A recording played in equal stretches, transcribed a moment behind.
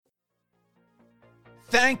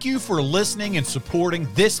Thank you for listening and supporting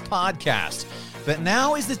this podcast. But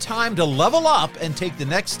now is the time to level up and take the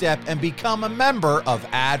next step and become a member of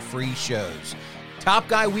Ad-Free Shows. Top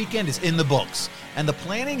Guy Weekend is in the books, and the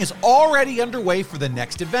planning is already underway for the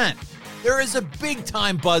next event. There is a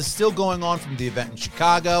big-time buzz still going on from the event in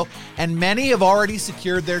Chicago, and many have already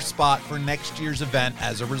secured their spot for next year's event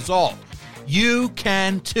as a result. You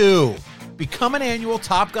can too. Become an annual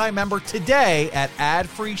Top Guy member today at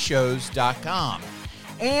adfreeshows.com.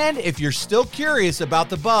 And if you're still curious about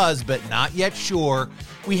the buzz but not yet sure,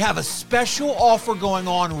 we have a special offer going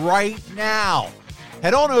on right now.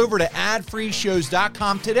 Head on over to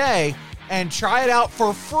adfreeshows.com today and try it out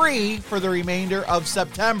for free for the remainder of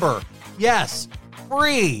September. Yes,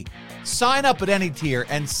 free. Sign up at any tier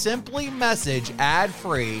and simply message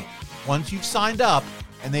ad-free once you've signed up,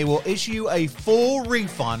 and they will issue you a full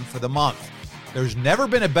refund for the month. There's never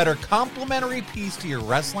been a better complimentary piece to your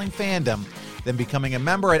wrestling fandom than becoming a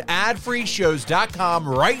member at adfreeshows.com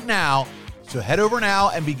right now. So head over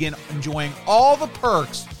now and begin enjoying all the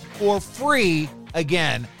perks for free.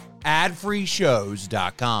 Again,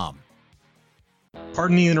 adfreeshows.com.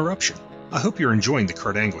 Pardon the interruption. I hope you're enjoying the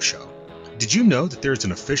Kurt Angle Show. Did you know that there's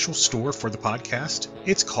an official store for the podcast?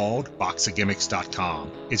 It's called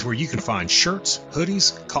boxofgimmicks.com. It's where you can find shirts,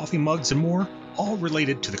 hoodies, coffee mugs, and more, all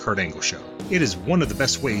related to the Kurt Angle Show. It is one of the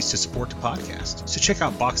best ways to support the podcast, so check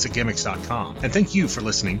out boxofgimmicks.com, and thank you for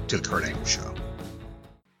listening to the Kurt Angle Show.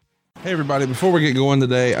 Hey everybody, before we get going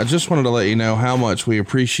today, I just wanted to let you know how much we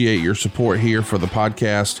appreciate your support here for the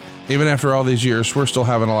podcast. Even after all these years, we're still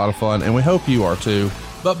having a lot of fun, and we hope you are too.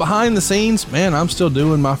 But behind the scenes, man, I'm still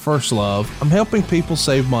doing my first love. I'm helping people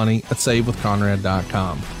save money at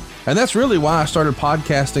savewithconrad.com. And that's really why I started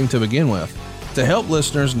podcasting to begin with, to help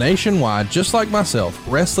listeners nationwide, just like myself,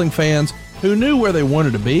 wrestling fans who knew where they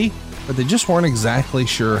wanted to be, but they just weren't exactly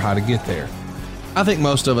sure how to get there. I think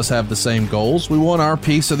most of us have the same goals. We want our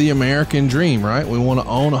piece of the American dream, right? We want to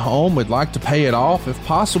own a home. We'd like to pay it off. If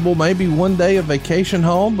possible, maybe one day a vacation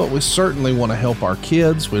home, but we certainly want to help our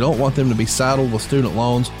kids. We don't want them to be saddled with student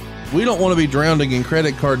loans. We don't want to be drowning in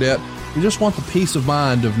credit card debt. We just want the peace of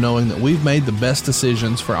mind of knowing that we've made the best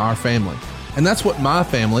decisions for our family. And that's what my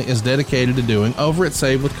family is dedicated to doing over at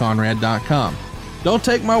SaveWithConrad.com. Don't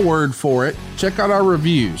take my word for it. Check out our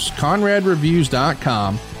reviews,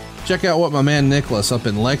 ConradReviews.com. Check out what my man Nicholas up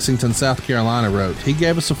in Lexington, South Carolina wrote. He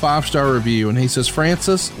gave us a 5-star review, and he says,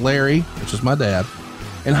 Francis, Larry, which is my dad,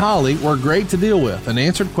 and Holly were great to deal with and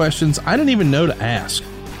answered questions I didn't even know to ask.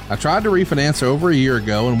 I tried to refinance over a year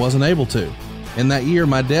ago and wasn't able to. In that year,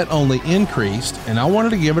 my debt only increased, and I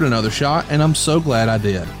wanted to give it another shot, and I'm so glad I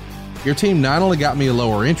did. Your team not only got me a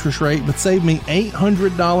lower interest rate, but saved me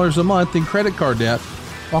 $800 a month in credit card debt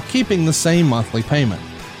while keeping the same monthly payment.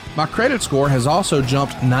 My credit score has also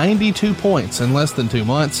jumped 92 points in less than 2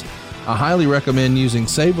 months. I highly recommend using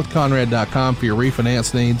SaveWithConrad.com for your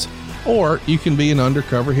refinance needs, or you can be an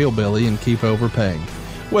undercover hillbilly and keep overpaying.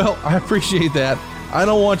 Well, I appreciate that. I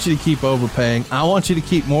don't want you to keep overpaying. I want you to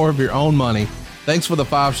keep more of your own money. Thanks for the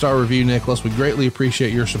 5-star review, Nicholas. We greatly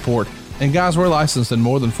appreciate your support. And guys, we're licensed in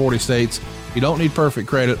more than 40 states. You don't need perfect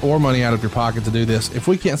credit or money out of your pocket to do this. If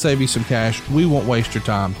we can't save you some cash, we won't waste your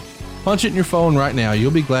time. Punch it in your phone right now.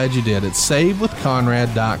 You'll be glad you did. It's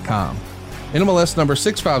SaveWithConrad.com. NMLS number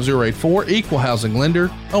 65084, equal housing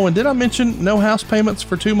lender. Oh, and did I mention no house payments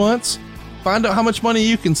for 2 months? Find out how much money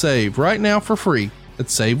you can save right now for free at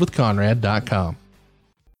SaveWithConrad.com.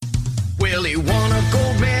 Well, he won a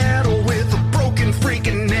gold medal with a broken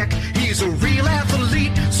freaking neck. He's a real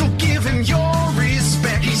athlete, so give him your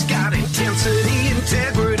respect. He's got intensity,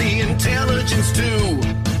 integrity, intelligence too.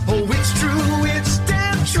 Oh, it's true, it's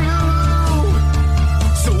damn true.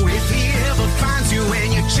 So if he ever finds you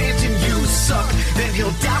and you're chanting you suck, then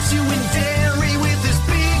he'll douse you in dairy with his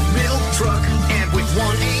big milk truck. And with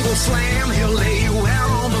one angle slam, he'll lay you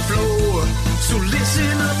out on the floor. So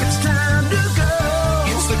listen up, it's time to go.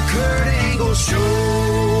 It's the Kurt Angle Show.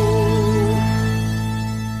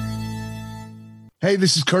 Hey,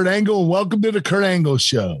 this is Kurt Angle, and welcome to the Kurt Angle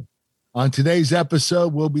Show. On today's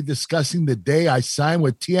episode, we'll be discussing the day I signed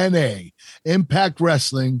with TNA, Impact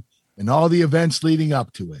Wrestling, and all the events leading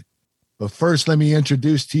up to it. But first, let me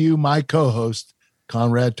introduce to you my co-host,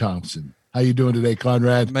 Conrad Thompson. How you doing today,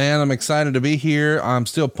 Conrad? Man, I'm excited to be here. I'm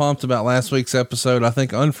still pumped about last week's episode. I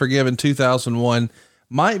think Unforgiven 2001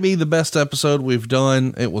 might be the best episode we've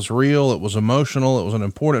done. It was real. It was emotional. It was an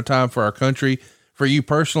important time for our country, for you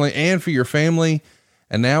personally, and for your family.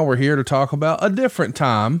 And now we're here to talk about a different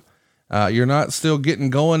time. You're not still getting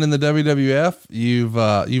going in the WWF. You've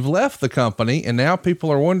left the company, and now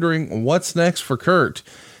people are wondering what's next for Kurt.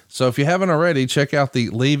 So if you haven't already, check out the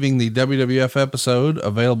Leaving the WWF episode,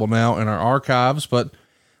 available now in our archives. But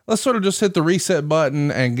let's sort of just hit the reset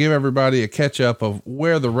button and give everybody a catch up of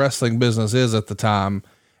where the wrestling business is at the time,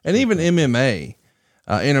 and even MMA.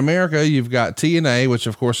 In America, you've got TNA, which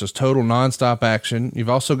of course is Total Nonstop Action. You've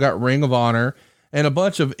also got Ring of Honor and a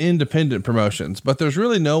bunch of independent promotions, but there's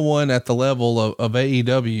really no one at the level of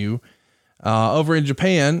AEW. Over in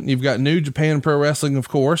Japan, you've got New Japan Pro Wrestling, of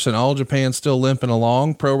course, and All Japan still limping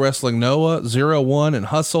along. Pro Wrestling Noah, 0-1, and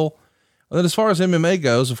Hustle. And then as far as MMA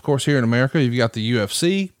goes, of course, here in America, you've got the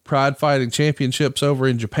UFC, Pride Fighting Championships over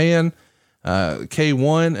in Japan,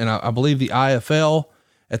 K1, and I believe the IFL.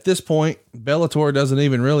 At this point, Bellator doesn't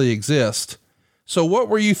even really exist. So what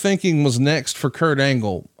were you thinking was next for Kurt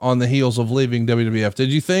Angle on the heels of leaving WWF?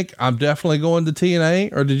 Did you think I'm definitely going to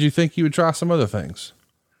TNA, or did you think you would try some other things?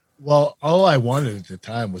 Well, all I wanted at the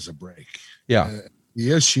time was a break. Yeah.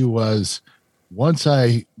 The issue was once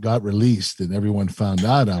I got released and everyone found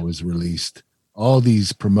out I was released, all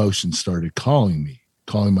these promotions started calling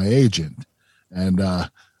my agent. And,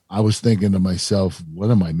 I was thinking to myself,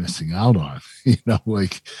 what am I missing out on?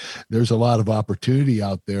 Like there's a lot of opportunity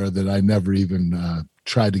out there that I never even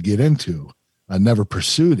tried to get into. I never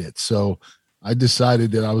pursued it. So I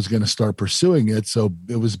decided that I was going to start pursuing it. So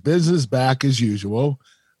it was business back as usual.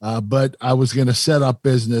 But I was going to set up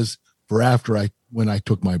business for when I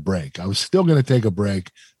took my break. I was still going to take a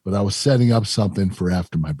break, but I was setting up something for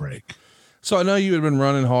after my break. So I know you had been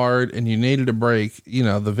running hard and you needed a break,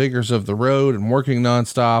 the vigors of the road and working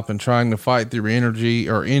nonstop and trying to fight through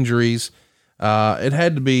injuries. It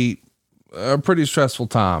had to be a pretty stressful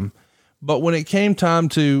time, but when it came time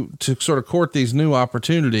to sort of court these new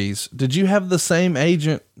opportunities, did you have the same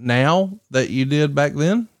agent now that you did back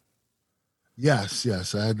then? Yes.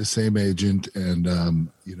 I had the same agent, and,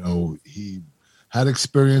 he had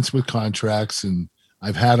experience with contracts, and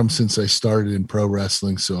I've had him since I started in pro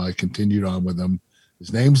wrestling. So I continued on with him.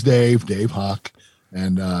 His name's Dave Hawk,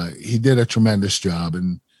 and he did a tremendous job.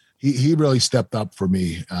 And he really stepped up for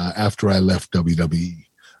me after I left WWE.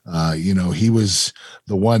 He was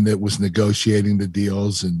the one that was negotiating the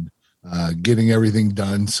deals and getting everything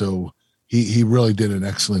done. So he really did an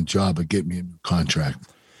excellent job of getting me a new contract.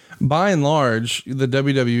 By and large, the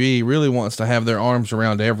WWE really wants to have their arms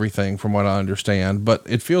around everything, from what I understand, but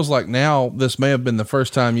it feels like now this may have been the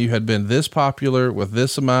first time you had been this popular with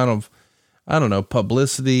this amount of,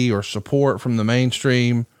 publicity or support from the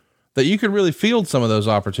mainstream, that you could really field some of those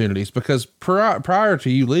opportunities, because prior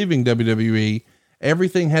to you leaving WWE,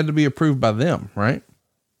 everything had to be approved by them, right?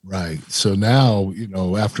 Right. So now,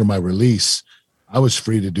 after my release, I was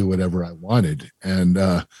free to do whatever I wanted. And,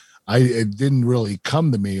 it didn't really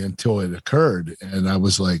come to me until it occurred. And I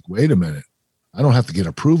was like, wait a minute, I don't have to get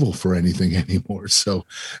approval for anything anymore. So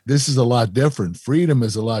this is a lot different. Freedom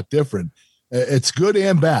is a lot different. It's good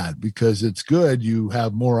and bad, because it's good. You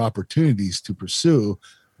have more opportunities to pursue,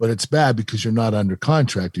 but it's bad because you're not under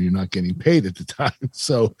contract and you're not getting paid at the time.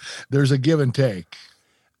 So there's a give and take.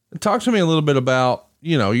 Talk to me a little bit about,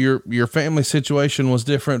 your family situation was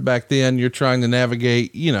different back then. You're trying to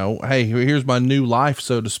navigate, hey, here's my new life,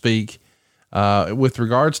 so to speak, with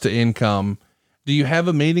regards to income. Do you have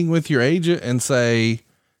a meeting with your agent and say,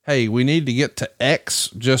 hey, we need to get to X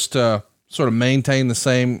just to sort of maintain the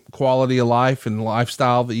same quality of life and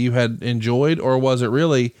lifestyle that you had enjoyed? Or was it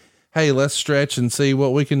really, hey, let's stretch and see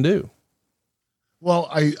what we can do? Well,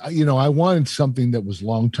 I wanted something that was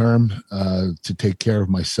long-term, to take care of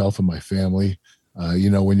myself and my family.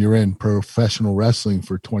 When you're in professional wrestling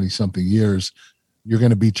for 20 something years, you're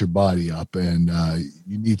going to beat your body up, and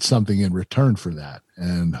you need something in return for that.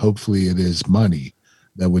 And hopefully it is money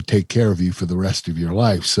that would take care of you for the rest of your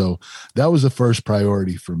life. So that was the first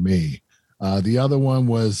priority for me. The other one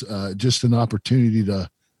was just an opportunity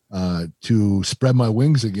to spread my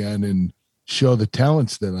wings again and show the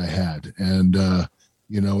talents that I had. And,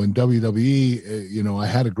 in WWE, I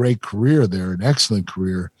had a great career there, an excellent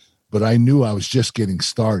career, but I knew I was just getting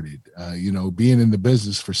started. Being in the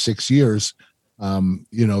business for 6 years,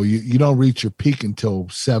 you don't reach your peak until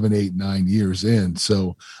 7, 8, 9 years in.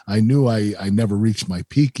 So I knew I never reached my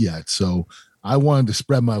peak yet. So I wanted to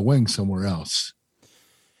spread my wings somewhere else.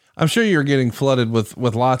 I'm sure you're getting flooded with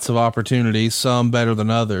lots of opportunities, some better than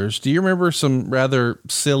others. Do you remember some rather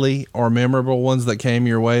silly or memorable ones that came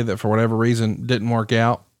your way that for whatever reason didn't work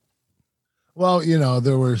out? Well,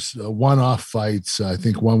 there was one-off fights. I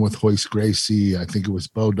think one with Hoist Gracie. I think it was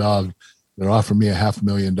Bodog that offered me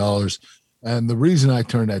 $500,000. And the reason I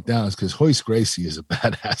turned that down is because Hoist Gracie is a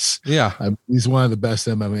badass. Yeah. He's one of the best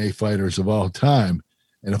MMA fighters of all time.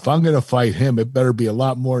 And if I'm going to fight him, it better be a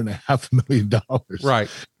lot more than $500,000. Right.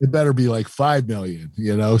 It better be like 5 million,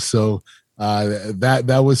 So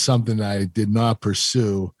that was something I did not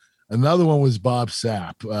pursue. Another one was Bob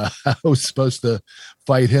Sapp. I was supposed to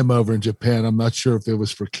fight him over in Japan. I'm not sure if it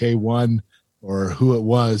was for K1 or who it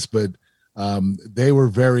was, but they were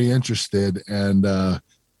very interested. And,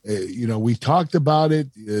 we talked about it.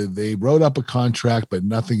 They wrote up a contract, but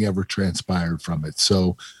nothing ever transpired from it.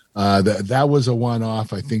 So that was a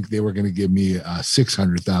one-off. I think they were going to give me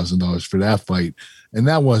 $600,000 for that fight, and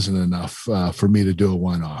that wasn't enough for me to do a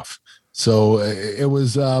one-off. So it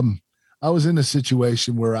was I was in a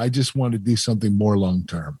situation where I just wanted to do something more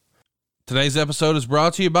long-term. Today's episode is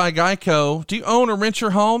brought to you by Geico. Do you own or rent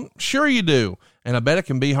your home? Sure you do. And I bet it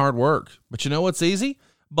can be hard work. But you know what's easy?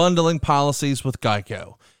 Bundling policies with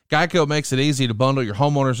Geico. Geico makes it easy to bundle your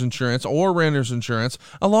homeowner's insurance or renter's insurance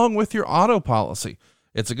along with your auto policy.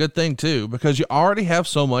 It's a good thing too, because you already have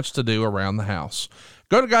so much to do around the house.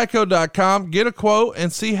 Go to geico.com, get a quote,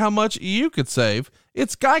 and see how much you could save.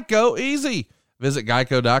 It's Geico easy. Visit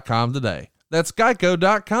geico.com today. That's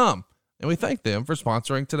geico.com. And we thank them for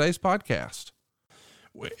sponsoring today's podcast.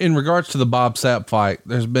 In regards to the Bob Sapp fight,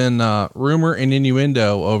 there's been rumor and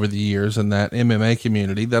innuendo over the years in that MMA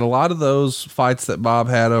community that a lot of those fights that Bob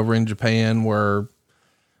had over in Japan were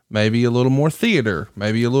maybe a little more theater,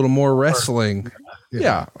 maybe a little more wrestling.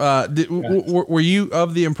 Yeah. Were you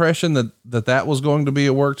of the impression that was going to be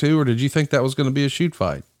a work too, or did you think that was going to be a shoot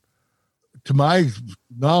fight? To my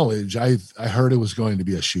knowledge, I heard it was going to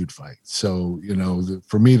be a shoot fight. So,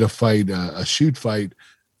 for me to fight a shoot fight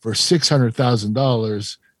for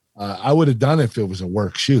 $600,000, I would have done it if it was a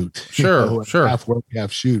work shoot. Sure. Half work,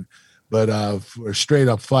 half shoot. But for a straight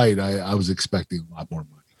up fight, I was expecting a lot more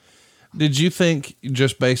money. Did you think,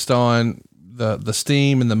 just based on the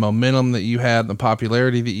steam and the momentum that you had and the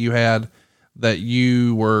popularity that you had, that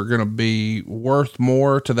you were going to be worth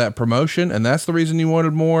more to that promotion, and that's the reason you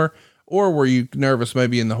wanted more? Or were you nervous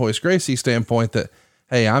maybe in the Royce Gracie standpoint that,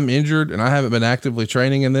 hey, I'm injured and I haven't been actively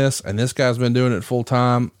training in this, and this guy's been doing it full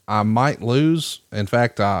time. I might lose. In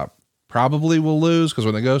fact, I probably will lose, because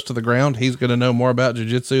when it goes to the ground, he's going to know more about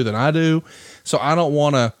jiu-jitsu than I do. So I don't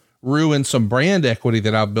want to ruin some brand equity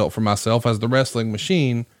that I've built for myself as the wrestling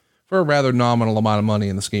machine for a rather nominal amount of money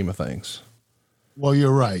in the scheme of things. Well,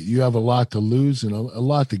 you're right. You have a lot to lose and a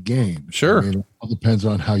lot to gain. Sure. It all depends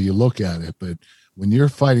on how you look at it. But when you're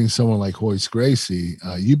fighting someone like Royce Gracie,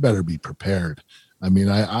 you better be prepared. I mean,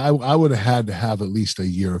 I would have had to have at least a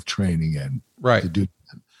year of training in to do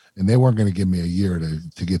that. And they weren't going to give me a year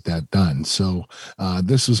to get that done. So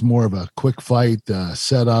this was more of a quick fight,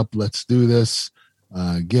 set up, let's do this,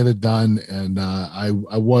 get it done. And I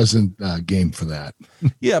wasn't game for that.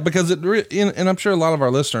 Yeah, because and I'm sure a lot of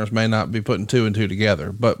our listeners may not be putting two and two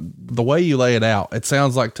together, but the way you lay it out, it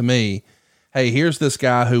sounds like to me, hey, here's this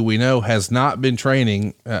guy who we know has not been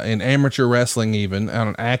training in amateur wrestling, even on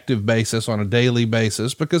an active basis, on a daily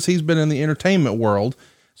basis, because he's been in the entertainment world.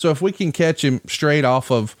 So if we can catch him straight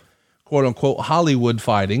off of quote unquote Hollywood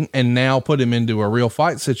fighting and now put him into a real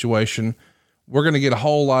fight situation, we're going to get a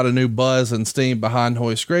whole lot of new buzz and steam behind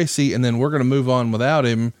Royce Gracie. And then we're going to move on without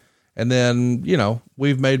him. And then,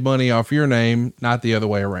 we've made money off your name, not the other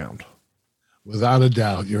way around. Without a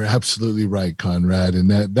doubt, you're absolutely right, Conrad.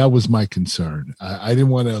 And that was my concern. I didn't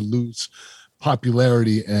want to lose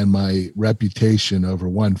popularity and my reputation over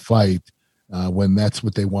one fight when that's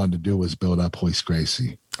what they wanted to do, was build up Royce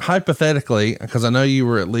Gracie. Hypothetically, because I know you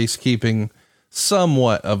were at least keeping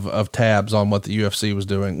somewhat of tabs on what the UFC was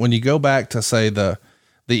doing. When you go back to, say, the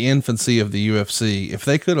infancy of the UFC, if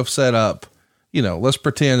they could have set up, let's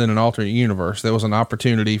pretend in an alternate universe, there was an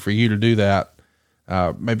opportunity for you to do that.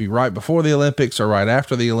 Maybe right before the Olympics or right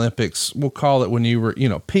after the Olympics, we'll call it when you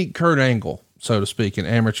were, peak Kurt Angle, so to speak, in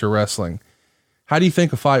amateur wrestling. How do you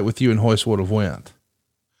think a fight with you and Royce would have went?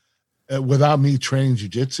 Without me training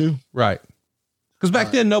jiu-jitsu? Right. Because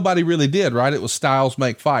back then nobody really did, right? It was styles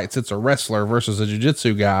make fights. It's a wrestler versus a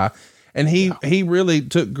jiu-jitsu guy. And he really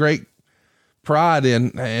took great pride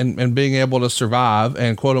in being able to survive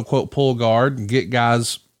and quote unquote pull guard and get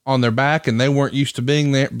guys on their back, and they weren't used to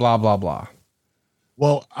being there, blah, blah, blah.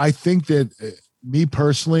 Well, I think that me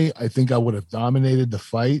personally, I think I would have dominated the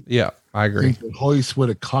fight. Yeah, I agree. I think that Royce would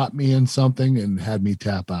have caught me in something and had me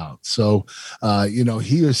tap out. So,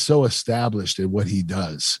 he is so established at what he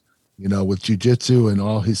does, with jiu-jitsu and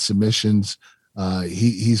all his submissions.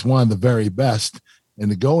 He's one of the very best. And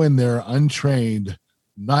to go in there untrained,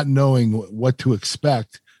 not knowing what to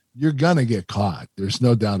expect, you're going to get caught. There's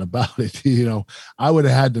no doubt about it. I would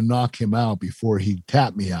have had to knock him out before he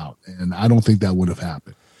tapped me out. And I don't think that would have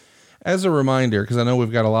happened. As a reminder, because I know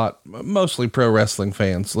we've got a lot, mostly pro wrestling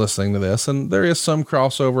fans listening to this, and there is some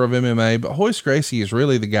crossover of MMA, but Hoist Gracie is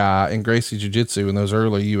really the guy in Gracie Jiu-Jitsu in those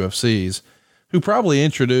early UFCs who probably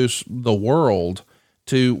introduced the world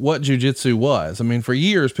to what jiu-jitsu was. I mean, for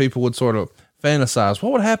years, people would sort of fantasize,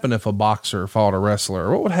 what would happen if a boxer fought a wrestler?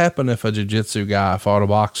 What would happen if a jiu-jitsu guy fought a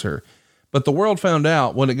boxer? But the world found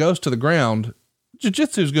out when it goes to the ground,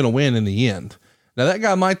 jiu-jitsu is going to win in the end. Now that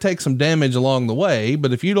guy might take some damage along the way,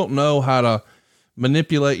 but if you don't know how to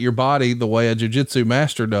manipulate your body the way a jiu-jitsu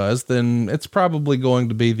master does, then it's probably going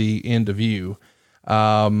to be the end of you.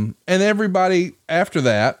 And everybody after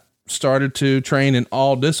that started to train in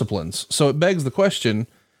all disciplines. So it begs the question,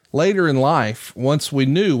 later in life, once we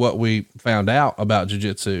knew what we found out about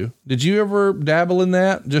jiu-jitsu, did you ever dabble in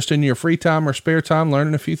that just in your free time or spare time,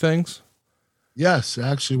 learning a few things? Yes,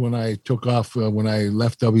 actually, when I took off, when I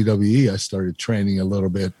left WWE, I started training a little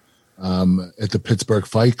bit at the Pittsburgh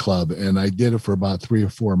Fight Club, and I did it for about 3 or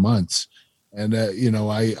 4 months. And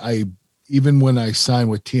I even when I signed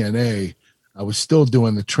with TNA, I was still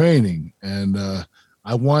doing the training, and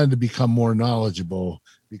I wanted to become more knowledgeable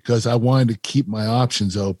because I wanted to keep my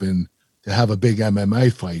options open to have a big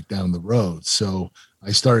MMA fight down the road. So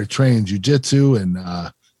I started training jiu-jitsu and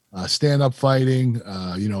stand-up fighting,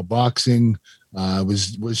 boxing.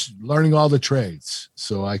 Was learning all the trades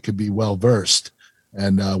so I could be well-versed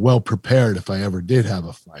and well prepared if I ever did have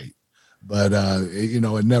a fight. But,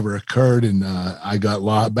 it never occurred. And I got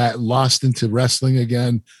lost into wrestling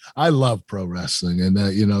again. I love pro wrestling, and,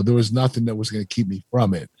 there was nothing that was going to keep me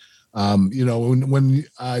from it. When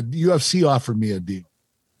UFC offered me a deal,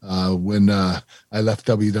 when I left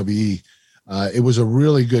WWE, it was a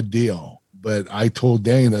really good deal, but I told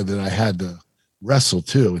Dana that I had to wrestle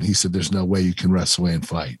too. And he said, there's no way you can wrestle and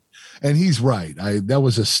fight. And he's right. That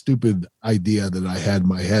was a stupid idea that I had in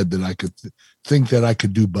my head, that I could think that I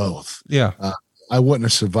could do both. Yeah. I wouldn't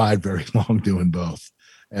have survived very long doing both.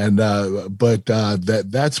 And,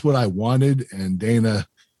 that's what I wanted. And Dana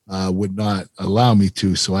would not allow me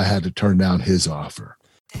to, so I had to turn down his offer.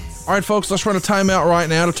 All right, folks, let's run a timeout right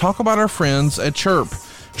now to talk about our friends at Chirp.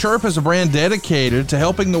 Chirp is a brand dedicated to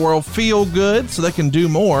helping the world feel good so they can do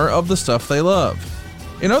more of the stuff they love.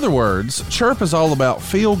 In other words, Chirp is all about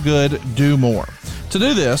feel good, do more. To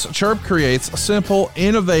do this, Chirp creates simple,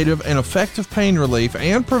 innovative, and effective pain relief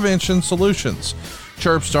and prevention solutions.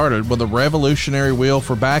 Chirp started with a revolutionary wheel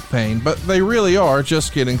for back pain, but they really are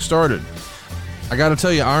just getting started. I got to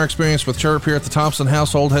tell you, our experience with Chirp here at the Thompson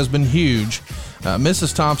household has been huge.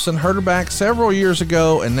 Mrs. Thompson hurt her back several years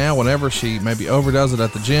ago, and now whenever she maybe overdoes it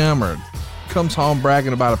at the gym or comes home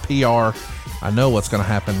bragging about a PR, I know what's going to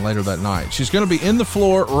happen later that night. She's going to be in the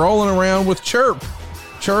floor rolling around with Chirp.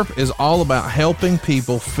 Chirp is all about helping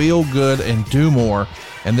people feel good and do more,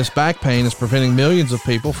 and this back pain is preventing millions of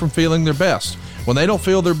people from feeling their best. When they don't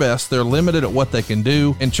feel their best, they're limited at what they can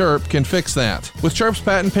do, and Chirp can fix that. With Chirp's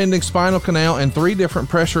patent-pending spinal canal and 3 different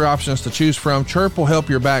pressure options to choose from, Chirp will help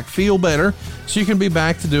your back feel better so you can be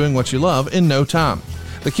back to doing what you love in no time.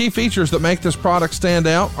 The key features that make this product stand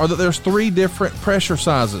out are that there's 3 different pressure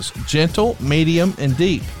sizes: gentle, medium, and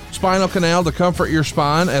deep. Spinal canal to comfort your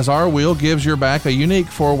spine, as our wheel gives your back a unique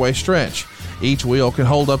 4-way stretch. Each wheel can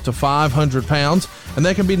hold up to 500 pounds, and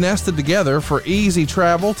they can be nested together for easy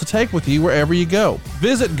travel to take with you wherever you go.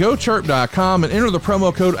 Visit GoChirp.com and enter the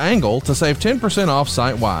promo code ANGLE to save 10% off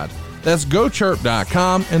site-wide. That's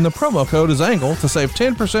GoChirp.com, and the promo code is ANGLE to save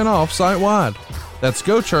 10% off site-wide. That's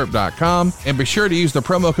GoChirp.com, and be sure to use the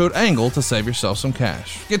promo code ANGLE to save yourself some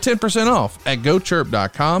cash. Get 10% off at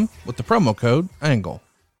GoChirp.com with the promo code ANGLE.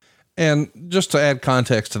 And just to add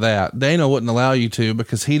context to that, Dana wouldn't allow you to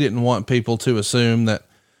because he didn't want people to assume that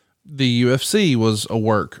the UFC was a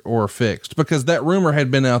work or fixed, because that rumor had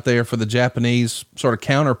been out there for the Japanese sort of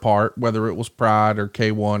counterpart, whether it was Pride or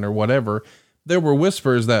K1 or whatever. There were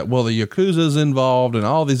whispers that, well, the Yakuza's involved and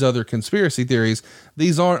all these other conspiracy theories.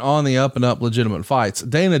 These aren't on the up and up legitimate fights.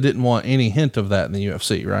 Dana didn't want any hint of that in the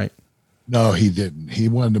UFC, right? No, he didn't. He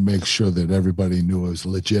wanted to make sure that everybody knew it was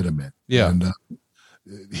legitimate. Yeah. And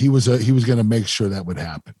he was going to make sure that would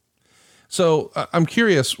happen. So I'm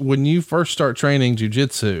curious, when you first start training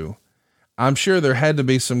jiu-jitsu, I'm sure there had to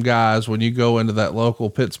be some guys when you go into that local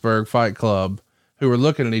Pittsburgh Fight Club who were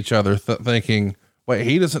looking at each other thinking, wait,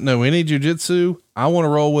 he doesn't know any jiu-jitsu. I want to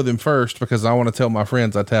roll with him first because I want to tell my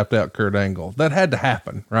friends I tapped out Kurt Angle. That had to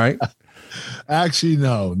happen, right? Actually,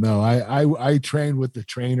 no. I trained with the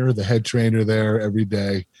trainer, the head trainer there every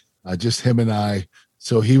day, just him and I.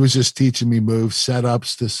 So he was just teaching me moves,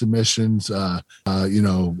 setups to submissions,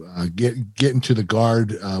 get into the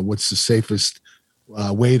guard. What's the safest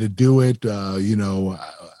way to do it?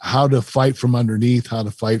 how to fight from underneath, how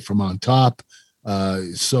to fight from on top.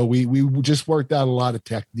 So we just worked out a lot of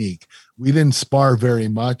technique. We didn't spar very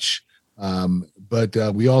much, but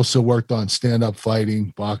we also worked on stand-up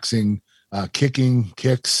fighting, boxing, kicking,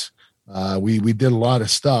 kicks. We did a lot of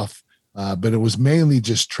stuff, but it was mainly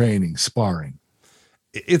just training, sparring.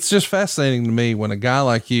 It's just fascinating to me when a guy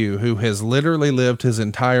like you, who has literally lived his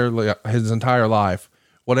entire life,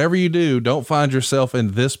 whatever you do, don't find yourself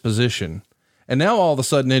in this position. And now all of a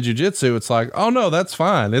sudden in jiu-jitsu, it's like, oh no, that's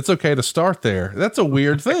fine. It's okay to start there. That's a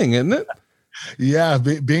weird thing, isn't it? Yeah.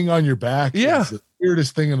 Being on your back is the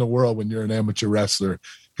weirdest thing in the world when you're an amateur wrestler,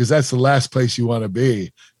 because that's the last place you want to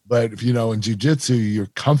be. But if, in jiu-jitsu, you're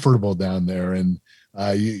comfortable down there, and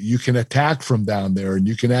you can attack from down there, and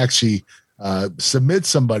you can actually submit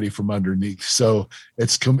somebody from underneath. So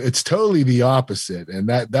it's totally the opposite. And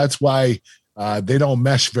that's why they don't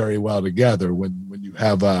mesh very well together when you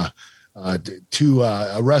have a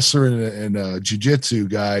wrestler and a jiu-jitsu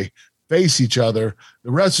guy face each other.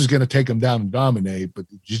 The wrestler's going to take them down and dominate, but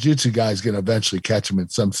the jiu-jitsu guy is going to eventually catch him in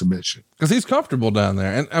some submission. Because he's comfortable down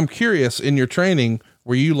there. And I'm curious, in your training,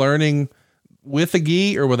 were you learning with a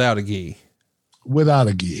gi or without a gi? Without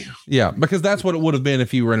a gi. Yeah, because that's what it would have been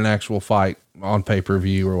if you were in an actual fight on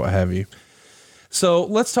pay-per-view or what have you. So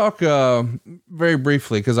let's talk very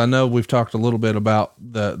briefly, because I know we've talked a little bit about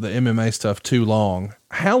the MMA stuff too long.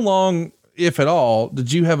 How long, if at all,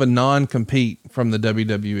 did you have a non-compete from the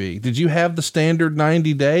WWE? Did you have the standard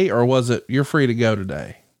 90-day, or was it you're free to go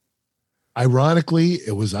today? Ironically,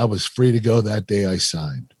 I was free to go that day I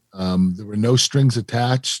signed. There were no strings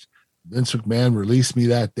attached. Vince McMahon released me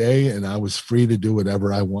that day, and I was free to do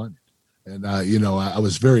whatever I wanted. And, I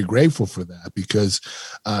was very grateful for that, because,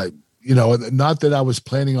 not that I was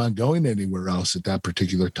planning on going anywhere else at that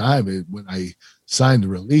particular time. When I signed the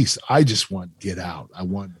release, I just wanted to get out. I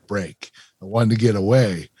wanted to break. I wanted to get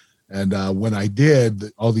away. And when I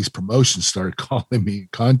did, all these promotions started calling me,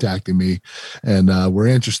 contacting me, and were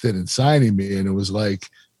interested in signing me. And it was like,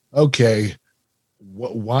 okay,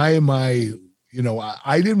 why am I,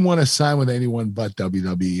 I didn't want to sign with anyone but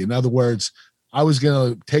WWE. In other words, I was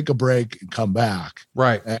going to take a break and come back.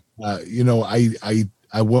 Right. And,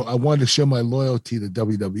 I wanted to show my loyalty to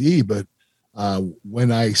WWE, but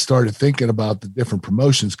when I started thinking about the different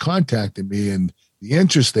promotions contacting me and the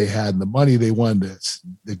interest they had and the money they wanted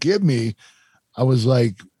to give me, I was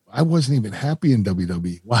like, I wasn't even happy in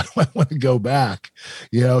WWE. Why do I want to go back?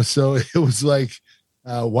 So it was like,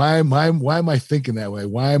 why am I thinking that way?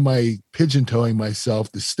 Why am I pigeon-toeing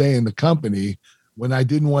myself to stay in the company when I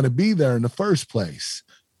didn't want to be there in the first place?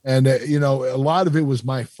 And, a lot of it was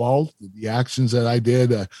my fault, the actions that I did.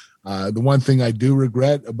 The one thing I do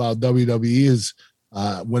regret about WWE is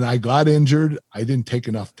when I got injured, I didn't take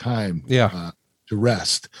enough time to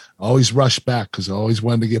rest. I always rushed back because I always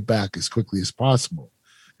wanted to get back as quickly as possible.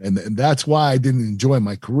 And that's why I didn't enjoy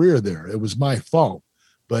my career there. It was my fault.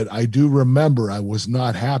 But I do remember I was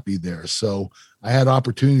not happy there. So I had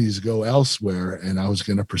opportunities to go elsewhere, and I was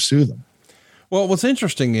going to pursue them. Well, what's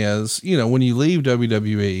interesting is, when you leave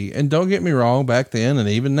WWE, and don't get me wrong, back then and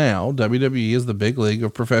even now, WWE is the big league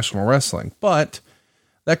of professional wrestling, but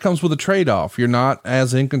that comes with a trade-off. You're not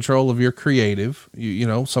as in control of your creative.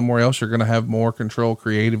 Somewhere else, you're going to have more control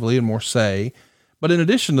creatively and more say. But in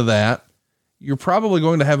addition to that, you're probably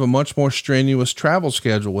going to have a much more strenuous travel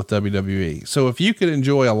schedule with WWE. So if you could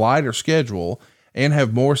enjoy a lighter schedule and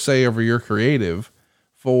have more say over your creative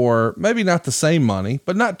for maybe not the same money,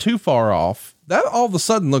 but not too far off, that all of a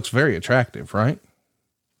sudden looks very attractive, right?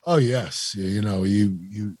 Oh yes.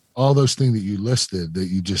 You all those things that you listed that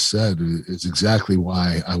you just said is exactly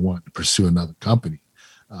why I want to pursue another company.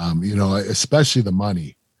 Especially the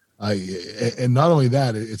money. And not only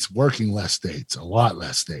that, it's working less dates, a lot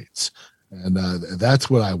less dates. And that's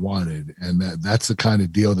what I wanted. And that's the kind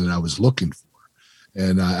of deal that I was looking for.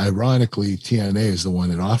 And ironically, TNA is the one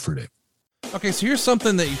that offered it. Okay, so here's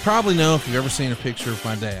something that you probably know if you've ever seen a picture of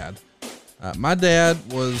my dad. My dad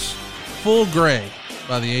was full gray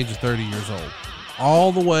by the age of 30 years old.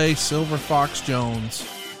 All the way Silver Fox Jones.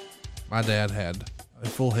 My dad had a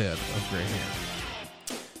full head of gray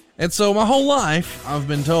hair. And so my whole life, I've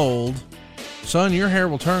been told, son, your hair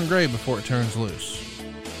will turn gray before it turns loose.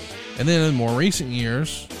 And then in more recent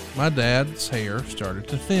years, my dad's hair started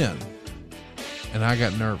to thin. And I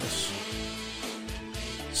got nervous.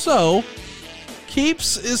 So,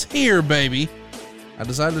 Keeps is here, baby. I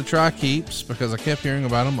decided to try Keeps because I kept hearing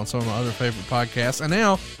about them on some of my other favorite podcasts. And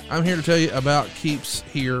now I'm here to tell you about Keeps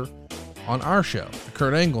here on our show, the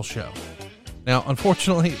Kurt Angle Show. Now,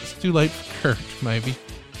 unfortunately, it's too late for Kurt, maybe.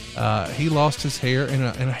 He lost his hair in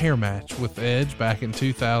a hair match with Edge back in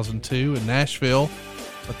 2002 in Nashville.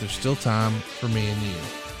 but there's still time for me and you.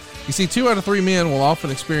 You see, 2 out of 3 men will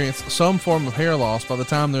often experience some form of hair loss by the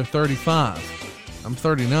time they're 35. I'm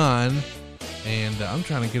 39, and I'm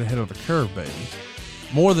trying to get ahead of the curve, baby.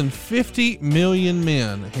 More than 50 million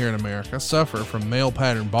men here in America suffer from male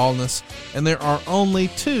pattern baldness, and there are only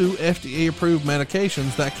 2 FDA-approved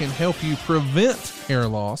medications that can help you prevent hair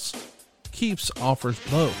loss. Keeps offers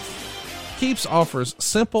both. Keeps offers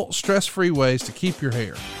simple, stress-free ways to keep your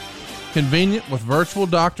hair. Convenient with virtual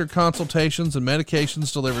doctor consultations and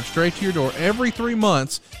medications delivered straight to your door every 3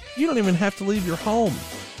 months. You don't even have to leave your home.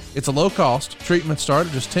 It's a low-cost treatment start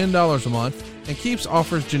at just $10 a month, and Keeps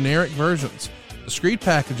offers generic versions, discreet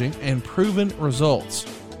packaging, and proven results.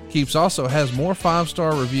 Keeps also has more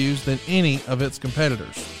 5-star reviews than any of its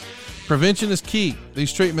competitors. Prevention is key.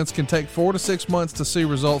 These treatments can take 4 to 6 months to see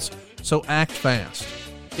results, so act fast.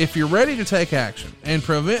 If you're ready to take action and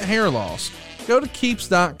prevent hair loss, go to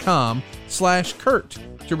keeps.com/Kurt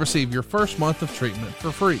to receive your first month of treatment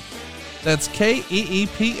for free. That's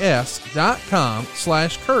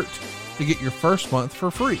KEEPS.com/Kurt to get your first month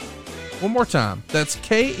for free. One more time, that's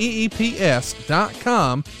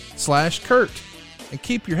KEEPS.com/Kurt, and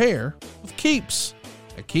keep your hair with Keeps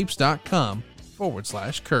at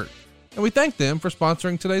keeps.com/Kurt. And we thank them for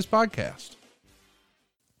sponsoring today's podcast.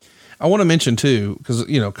 I want to mention too, because,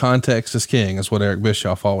 context is king, is what Eric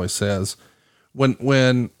Bischoff always says.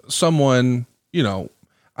 When someone, I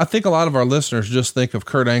think a lot of our listeners just think of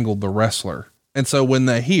Kurt Angle, the wrestler. And so when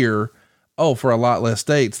they hear, for a lot less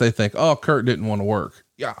dates, they think, Kurt didn't want to work.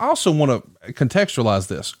 Yeah. I also want to contextualize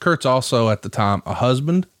this. Kurt's also at the time a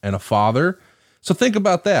husband and a father. So think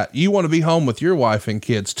about that. You want to be home with your wife and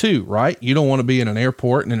kids too, right? You don't want to be in an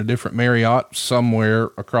airport and in a different Marriott somewhere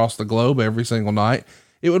across the globe every single night.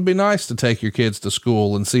 It would be nice to take your kids to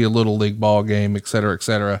school and see a little league ball game, et cetera, et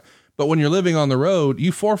cetera. But when you're living on the road,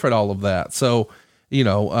 you forfeit all of that. So,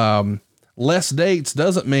 less dates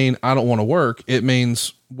doesn't mean I don't want to work. It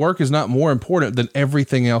means work is not more important than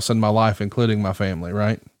everything else in my life, including my family.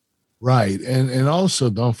 Right. Right. And also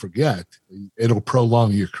don't forget, it'll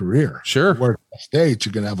prolong your career. Sure. Work less dates,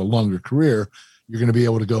 you're going to have a longer career. You're going to be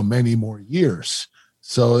able to go many more years.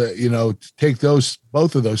 So, take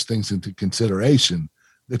both of those things into consideration.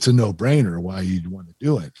 It's a no-brainer why you'd want to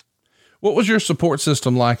do it. What was your support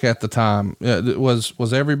system like at the time?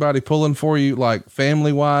 Was everybody pulling for you, like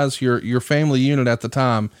family wise, your family unit at the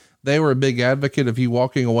time? They were a big advocate of you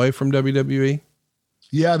walking away from WWE.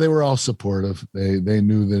 Yeah, they were all supportive. They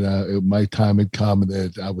knew that my time had come,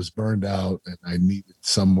 that I was burned out and I needed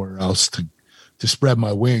somewhere else to spread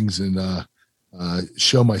my wings and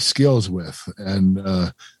show my skills with. And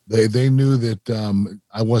they knew that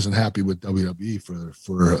I wasn't happy with WWE for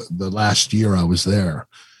the last year I was there.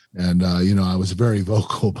 And, I was very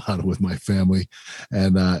vocal about it with my family,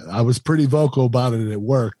 and I was pretty vocal about it at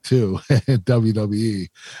work too, at WWE,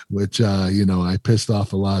 which, I pissed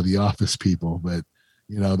off a lot of the office people, but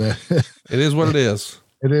that it is what it is.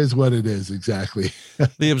 It is what it is. Exactly.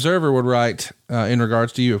 The Observer would write, in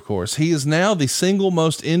regards to you, of course, he is now the single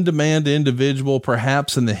most in-demand individual,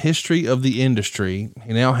 perhaps in the history of the industry.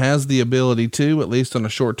 He now has the ability to, at least on a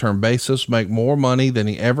short-term basis, make more money than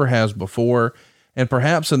he ever has before, and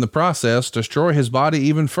perhaps in the process destroy his body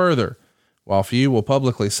even further. While few will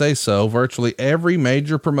publicly say so, virtually every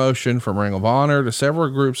major promotion, from Ring of Honor to several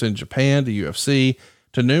groups in Japan to UFC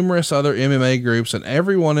to numerous other MMA groups and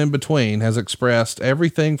everyone in between, has expressed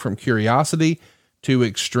everything from curiosity to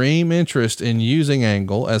extreme interest in using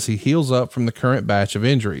Angle as he heals up from the current batch of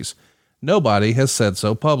injuries. Nobody has said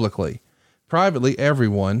so publicly. Privately,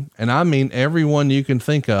 everyone, and I mean everyone you can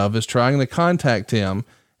think of, is trying to contact him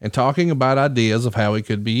and talking about ideas of how he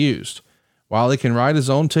could be used. While he can write his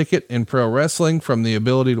own ticket in pro wrestling, from the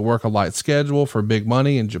ability to work a light schedule for big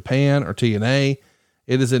money in Japan or TNA,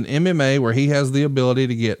 it is in MMA where he has the ability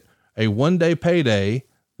to get a one-day payday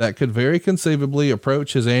that could very conceivably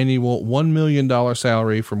approach his annual $1 million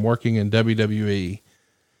salary from working in WWE.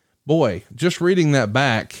 Boy, just reading that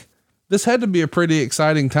back, this had to be a pretty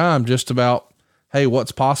exciting time, just about, hey,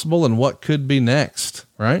 what's possible and what could be next,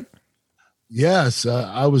 right? Yes,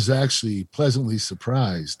 I was actually pleasantly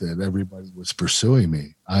surprised that everybody was pursuing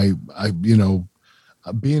me. I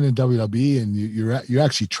being in WWE, and you're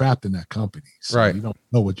actually trapped in that company, so right? You don't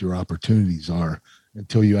know what your opportunities are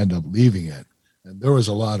until you end up leaving it. And there was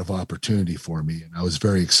a lot of opportunity for me, and I was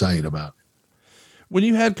very excited about it. When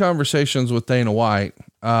you had conversations with Dana White,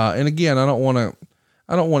 and again, I don't want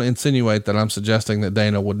to insinuate that I'm suggesting that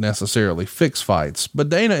Dana would necessarily fix fights, but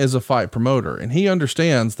Dana is a fight promoter, and he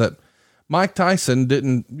understands that Mike Tyson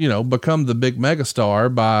didn't, become the big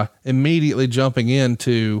megastar by immediately jumping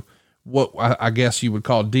into what I guess you would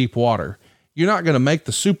call deep water. you're not going to make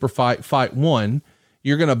the super fight one.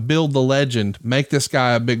 You're going to build the legend, make this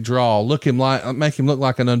guy a big draw, make him look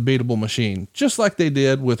like an unbeatable machine, just like they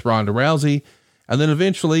did with Ronda Rousey. And then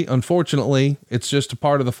eventually, unfortunately, it's just a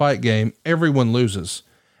part of the fight game. Everyone loses.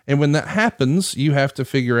 And when that happens, you have to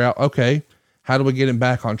figure out, okay, how do we get him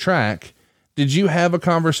back on track? Did you have a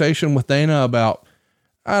conversation with Dana about,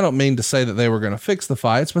 I don't mean to say that they were going to fix the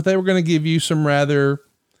fights, but they were going to give you some rather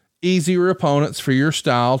easier opponents for your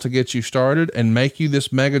style to get you started and make you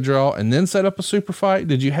this mega draw and then set up a super fight?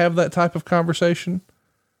 Did you have that type of conversation?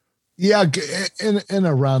 Yeah, in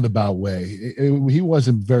a roundabout way. He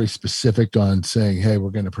wasn't very specific on saying, hey,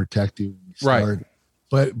 we're going to protect you when we start.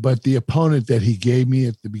 Right. But the opponent that he gave me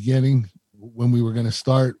at the beginning when we were going to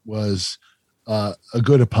start was a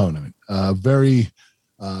good opponent, very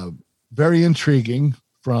intriguing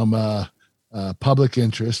from a public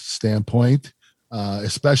interest standpoint,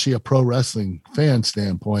 especially a pro wrestling fan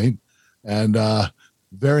standpoint, and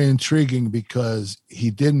very intriguing because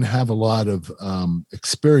he didn't have a lot of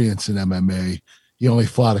experience in MMA. He only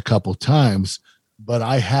fought a couple times, but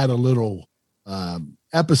I had a little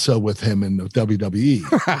episode with him in the WWE.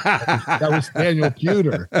 That was Daniel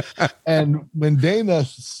Puder. And when Dana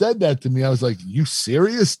said that to me, I was like, you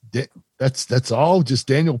serious? That's all just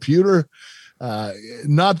Daniel Puder?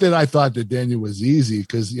 Not that I thought that Daniel was easy,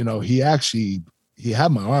 because, you know, he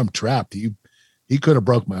had my arm trapped. He could have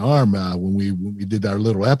broke my arm when we did our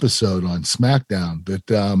little episode on SmackDown, but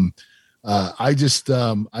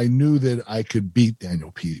I knew that I could beat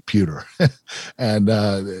Daniel Puder, and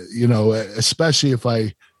you know, especially if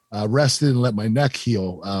I rested and let my neck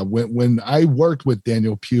heal. When I worked with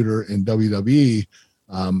Daniel Puder in WWE,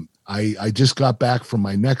 I just got back from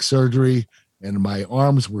my neck surgery, and my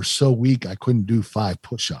arms were so weak I couldn't do 5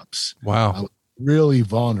 push-ups. Wow, I was really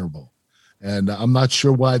vulnerable. And I'm not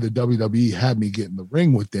sure why the WWE had me get in the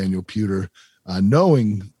ring with Daniel Puder,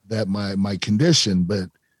 knowing that my condition, but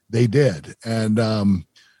they did. And,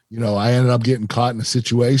 you know, I ended up getting caught in a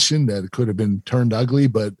situation that could have been turned ugly,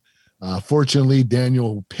 but fortunately,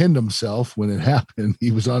 Daniel pinned himself when it happened. He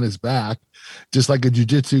was on his back, just like a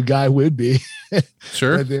jiu-jitsu guy would be.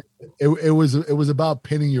 Sure. It was about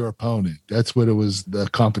pinning your opponent. That's what the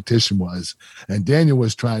competition was. And Daniel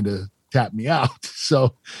was trying to tap me out.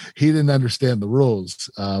 So he didn't understand the rules.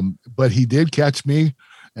 But he did catch me,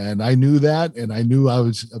 and I knew that, and I knew I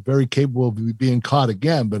was very capable of being caught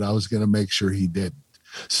again, but I was going to make sure he didn't.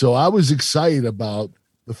 So I was excited about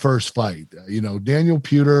the first fight. You know, Daniel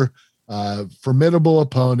Puder, formidable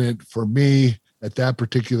opponent for me at that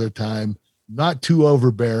particular time, not too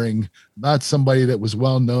overbearing, not somebody that was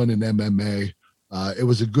well known in MMA. It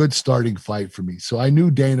was a good starting fight for me. So I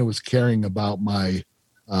knew Dana was caring about my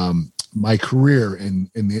career in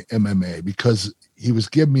the MMA, because he was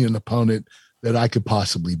giving me an opponent that I could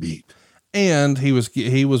possibly beat. And he was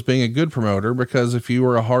being a good promoter, because if you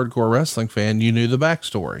were a hardcore wrestling fan, you knew the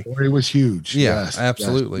backstory. Story was huge. Yeah, yes,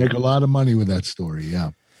 absolutely. Yes. Make a lot of money with that story.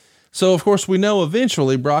 Yeah. So of course we know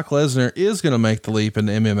eventually Brock Lesnar is going to make the leap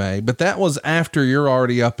into MMA, but that was after you're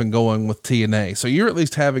already up and going with TNA. So you're at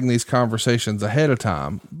least having these conversations ahead of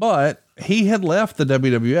time, but he had left the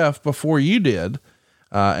WWF before you did.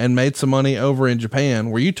 And made some money over in Japan.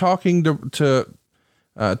 Were you talking to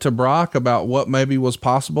Brock about what maybe was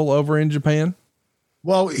possible over in Japan?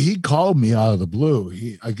 Well, he called me out of the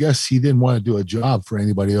blue. I guess he didn't want to do a job for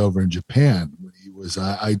anybody over in Japan when he was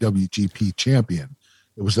IWGP champion.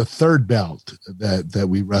 It was the third belt that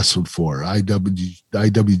we wrestled for,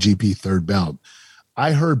 IWGP third belt.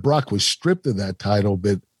 I heard Brock was stripped of that title,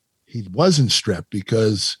 but he wasn't stripped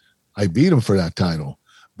because I beat him for that title.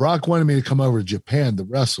 Brock wanted me to come over to Japan to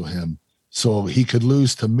wrestle him so he could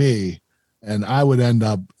lose to me, and I would end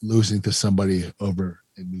up losing to somebody over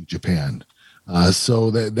in New Japan. So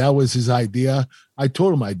that was his idea. I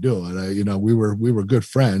told him I'd do it. You know, we were good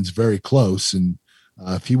friends, very close. And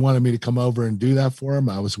if he wanted me to come over and do that for him,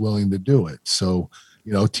 I was willing to do it. So,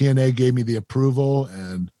 you know, TNA gave me the approval,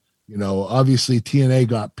 and, you know, obviously TNA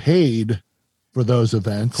got paid for those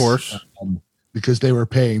events, of course, because they were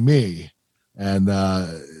paying me. And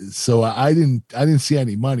so I didn't see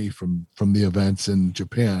any money from the events in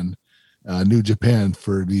Japan, New Japan,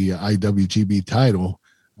 for the IWGP title.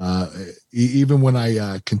 Even when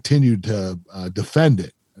I continued to defend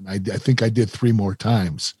it, and I think I did 3 more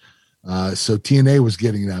times. So TNA was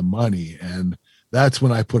getting that money, and that's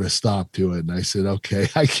when I put a stop to it. And I said, okay,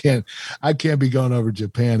 I can't be going over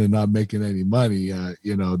Japan and not making any money.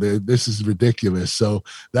 You know, this is ridiculous. So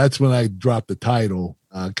that's when I dropped the title,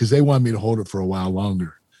 because they wanted me to hold it for a while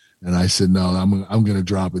longer. And I said, no, I'm going to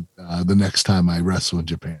drop it the next time I wrestle in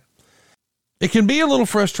Japan. It can be a little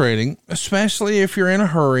frustrating, especially if you're in a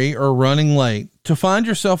hurry or running late, to find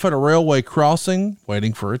yourself at a railway crossing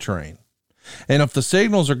waiting for a train. And if the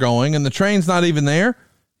signals are going and the train's not even there,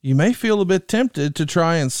 you may feel a bit tempted to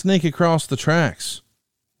try and sneak across the tracks.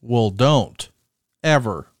 Well, don't.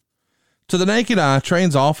 Ever. To the naked eye,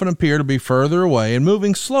 trains often appear to be further away and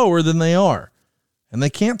moving slower than they are, and they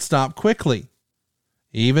can't stop quickly.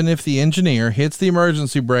 Even if the engineer hits the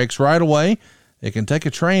emergency brakes right away, it can take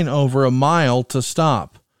a train over a mile to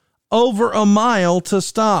stop. Over a mile to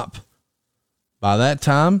stop. By that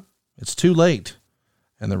time, it's too late,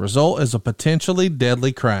 and the result is a potentially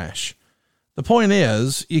deadly crash. The point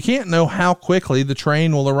is, you can't know how quickly the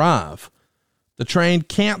train will arrive. The train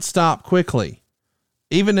can't stop quickly.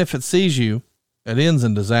 Even if it sees you, it ends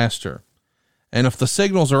in disaster. And if the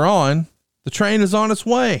signals are on, the train is on its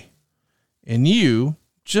way. And you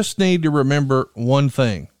just need to remember one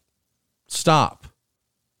thing. Stop.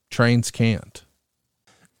 Trains can't.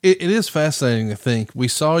 It is fascinating to think. We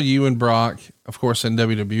saw you and Brock, of course, in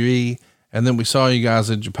WWE, and then we saw you guys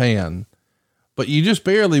in Japan. But you just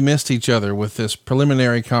barely missed each other with this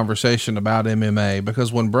preliminary conversation about MMA,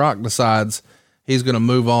 because when Brock decides he's going to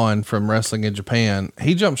move on from wrestling in Japan,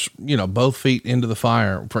 he jumps, both feet into the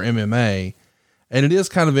fire for MMA. And it is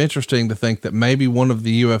kind of interesting to think that maybe one of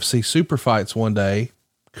the UFC super fights one day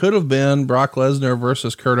could have been Brock Lesnar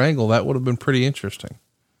versus Kurt Angle. That would have been pretty interesting.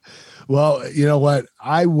 Well, you know what?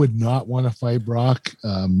 I would not want to fight Brock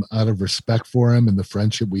out of respect for him and the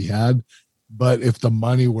friendship we had. But if the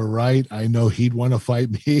money were right, I know he'd want to fight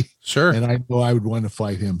me. Sure. And I know I would want to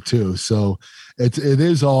fight him too. So it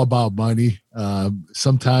is all about money.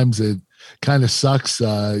 Sometimes it kind of sucks.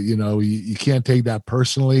 You can't take that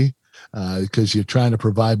personally because you're trying to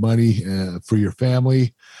provide money for your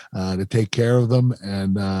family to take care of them.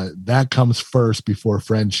 And that comes first before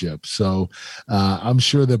friendship. So I'm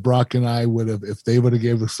sure that Brock and I would have, if they would have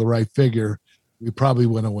gave us the right figure, we probably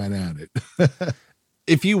wouldn't have went at it.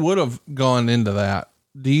 If you would have gone into that,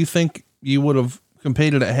 do you think you would have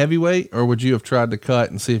competed at heavyweight, or would you have tried to cut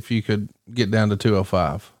and see if you could get down to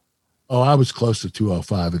 205? Oh, I was close to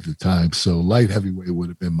 205 at the time. So light heavyweight would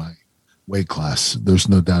have been my weight class. There's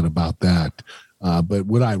no doubt about that. But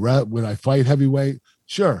would I fight heavyweight?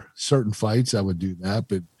 Sure. Certain fights I would do that.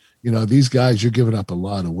 But these guys, you're giving up a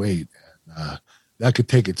lot of weight. And, that could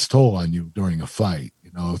take its toll on you during a fight.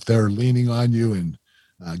 If they're leaning on you and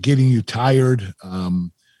getting you tired,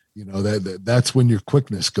 that's when your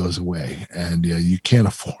quickness goes away, and you can't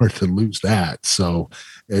afford to lose that. So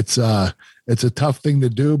it's a tough thing to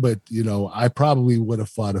do, but I probably would have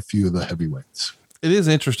fought a few of the heavyweights. It is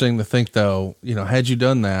interesting to think though, had you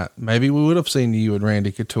done that, maybe we would have seen you and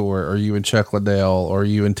Randy Couture, or you and Chuck Liddell, or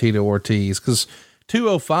you and Tito Ortiz, because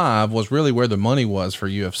 205 was really where the money was for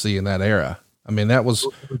UFC in that era. I mean, that was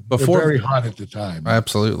before. They're very hot at the time.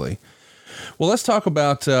 Absolutely. Well, let's talk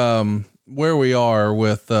about where we are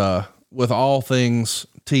with all things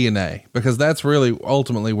TNA, because that's really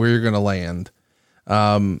ultimately where you're going to land.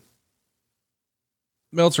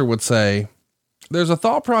 Meltzer would say there's a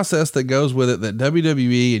thought process that goes with it that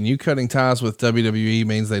WWE and you cutting ties with WWE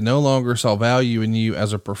means they no longer saw value in you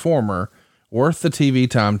as a performer worth the TV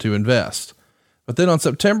time to invest. But then on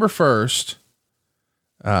September 1st,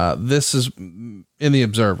 this is in the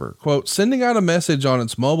Observer, quote, sending out a message on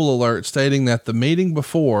its mobile alert stating that the meeting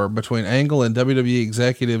before between Angle and WWE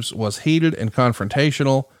executives was heated and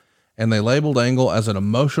confrontational, and they labeled Angle as an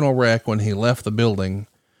emotional wreck when he left the building.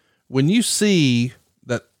 When you see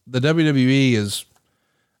that the WWE is,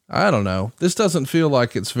 I don't know, this doesn't feel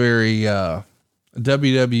like it's very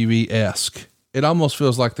WWE-esque. It almost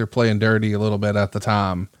feels like they're playing dirty a little bit at the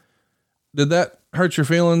time. Did that hurt your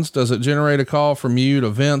feelings? Does it generate a call from you to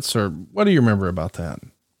Vince, or what do you remember about that?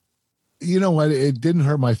 You know what? It didn't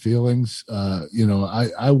hurt my feelings.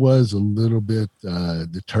 I was a little bit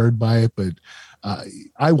deterred by it, but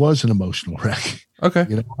I was an emotional wreck.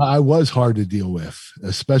 Okay. I was hard to deal with,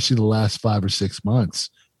 especially the last 5 or 6 months.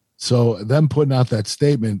 So them putting out that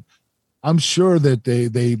statement, I'm sure that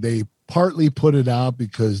they partly put it out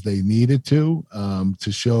because they needed to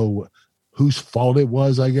show whose fault it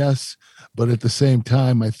was, I guess. But at the same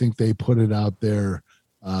time, I think they put it out there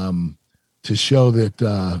to show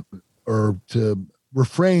that, or to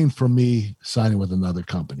refrain from me signing with another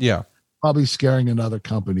company. Yeah. Probably scaring another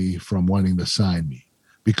company from wanting to sign me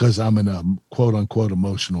because I'm in a quote unquote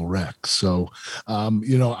emotional wreck. So,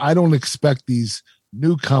 I don't expect these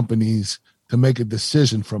new companies to make a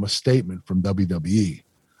decision from a statement from WWE.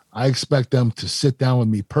 I expect them to sit down with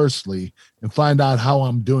me personally and find out how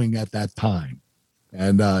I'm doing at that time.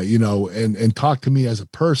 And, and talk to me as a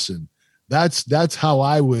person. That's how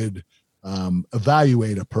I would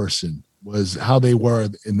evaluate a person was how they were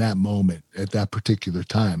in that moment at that particular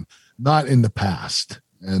time, not in the past.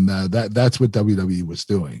 And that's what WWE was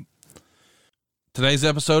doing. Today's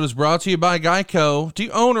episode is brought to you by Geico. Do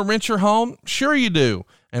you own or rent your home? Sure you do.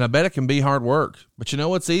 And I bet it can be hard work. But you know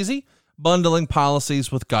what's easy? Bundling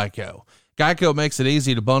policies with Geico. Geico makes it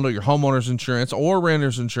easy to bundle your homeowner's insurance or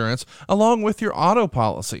renter's insurance along with your auto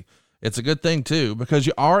policy. It's a good thing too, because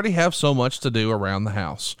you already have so much to do around the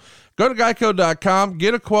house. Go to geico.com,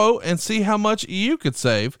 get a quote, and see how much you could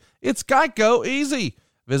save. It's Geico easy.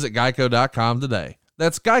 Visit geico.com today.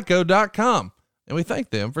 That's geico.com. And we thank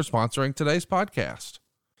them for sponsoring today's podcast.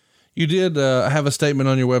 You did have a statement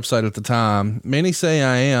on your website at the time. Many say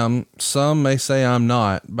I am, some may say I'm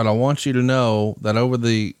not, but I want you to know that over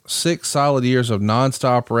the 6 solid years of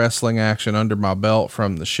nonstop wrestling action under my belt,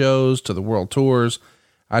 from the shows to the world tours,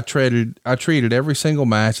 I treated every single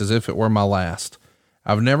match as if it were my last.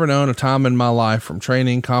 I've never known a time in my life, from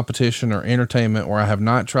training, competition, or entertainment, where I have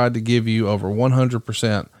not tried to give you over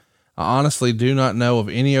 100%. I honestly do not know of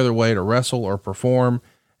any other way to wrestle or perform,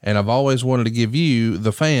 and I've always wanted to give you,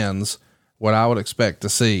 the fans, what I would expect to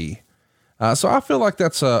see. So I feel like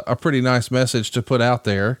that's a pretty nice message to put out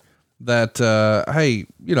there, that, hey,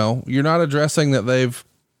 you know, you're not addressing that they've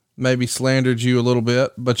maybe slandered you a little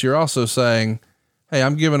bit, but you're also saying, hey,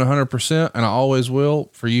 I'm giving 100% and I always will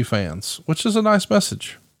for you fans, which is a nice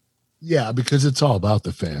message. Yeah, because it's all about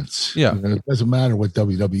the fans. Yeah. You know, it doesn't matter what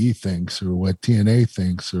WWE thinks or what TNA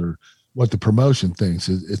thinks or what the promotion thinks.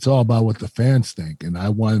 It's all about what the fans think. And I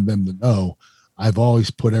wanted them to know I've always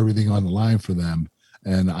put everything on the line for them.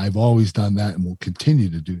 And I've always done that and will continue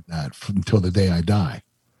to do that until the day I die.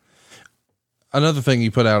 Another thing you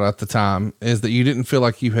put out at the time is that you didn't feel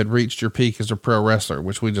like you had reached your peak as a pro wrestler,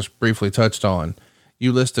 which we just briefly touched on.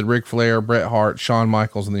 You listed Ric Flair, Bret Hart, Shawn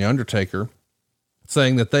Michaels, and The Undertaker,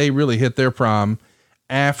 saying that they really hit their prime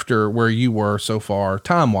after where you were so far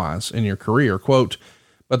time-wise in your career. Quote,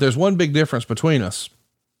 but there's one big difference between us.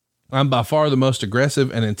 I'm by far the most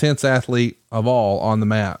aggressive and intense athlete of all on the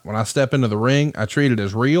mat. When I step into the ring, I treat it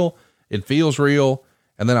as real. It feels real.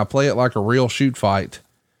 And then I play it like a real shoot fight,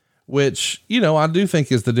 which, you know, I do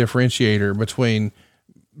think is the differentiator between,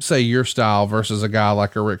 say, your style versus a guy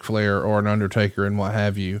like a Ric Flair or an Undertaker and what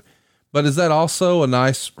have you. But is that also a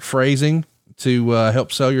nice phrasing to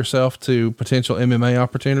help sell yourself to potential MMA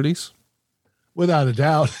opportunities? Without a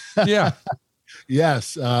doubt. Yeah.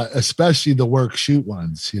 Yes. Especially the work shoot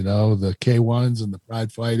ones, you know, the K1s and the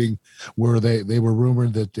Pride Fighting, where they were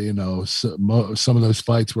rumored that, you know, some of those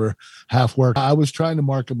fights were half work. I was trying to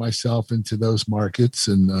market myself into those markets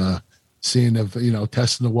and seeing if, you know,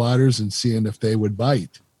 testing the waters and seeing if they would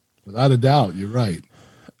bite. Without a doubt. You're right.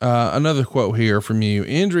 Another quote here from you.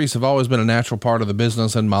 Injuries have always been a natural part of the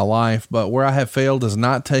business in my life, but where I have failed is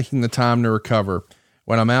not taking the time to recover.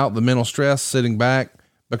 When I'm out, the mental stress sitting back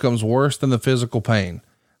becomes worse than the physical pain.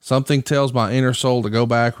 Something tells my inner soul to go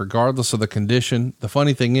back regardless of the condition. The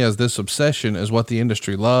funny thing is, this obsession is what the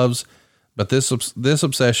industry loves, but this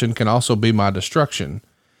obsession can also be my destruction.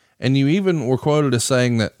 And you even were quoted as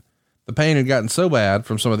saying that the pain had gotten so bad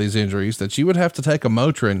from some of these injuries that you would have to take a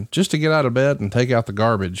Motrin just to get out of bed and take out the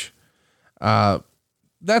garbage.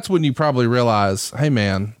 That's when you probably realize, hey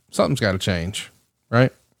man, something's got to change.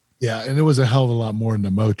 Right? Yeah. And it was a hell of a lot more than the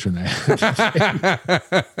Motrin.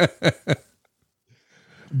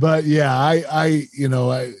 But yeah,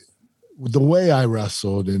 the way I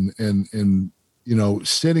wrestled and, you know,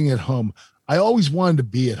 sitting at home, I always wanted to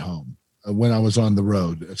be at home when I was on the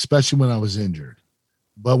road, especially when I was injured.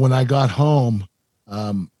 But when I got home,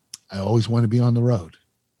 I always wanted to be on the road.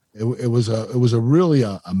 It was a really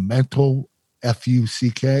mental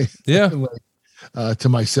FUCK. Yeah. To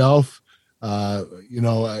myself. You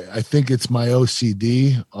know, I think it's my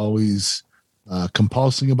OCD, always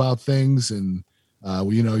compulsing about things. And,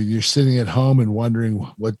 you know, you're sitting at home and wondering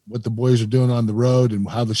what the boys are doing on the road and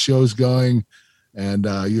how the show's going. And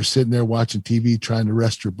you're sitting there watching TV, trying to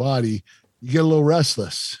rest your body. You get a little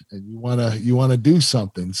restless and you want to do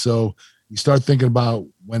something. So you start thinking about,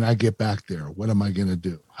 when I get back there, what am I going to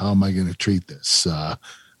do? How am I going to treat this?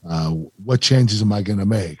 What changes am I going to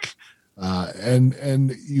make?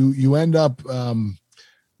 And you end up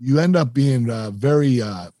being very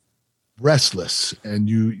restless, and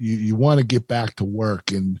you want to get back to work,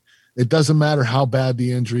 and it doesn't matter how bad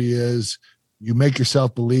the injury is. You make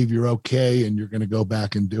yourself believe you're okay and you're going to go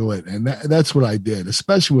back and do it. And that's what I did,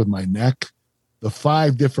 especially with my neck. The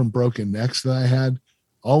 5 different broken necks that I had,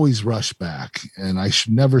 always rushed back, and I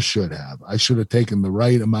never should have. I should have taken the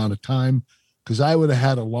right amount of time, because I would have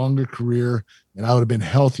had a longer career and I would have been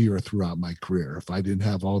healthier throughout my career if I didn't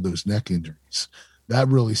have all those neck injuries. That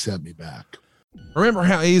really set me back. Remember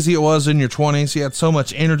how easy it was in your 20s? You had so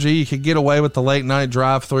much energy. You could get away with the late night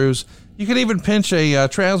drive-thrus. You could even pinch a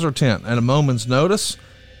trouser tent at a moment's notice.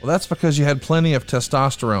 Well, that's because you had plenty of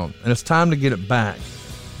testosterone, and it's time to get it back.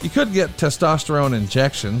 You could get testosterone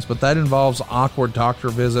injections, but that involves awkward doctor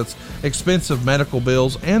visits, expensive medical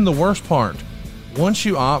bills, and the worst part, once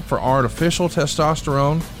you opt for artificial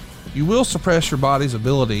testosterone, you will suppress your body's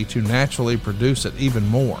ability to naturally produce it even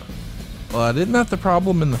more. But isn't that the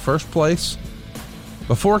problem in the first place?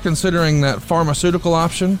 Before considering that pharmaceutical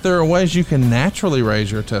option, there are ways you can naturally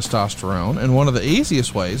raise your testosterone, and one of the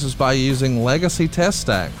easiest ways is by using Legacy Test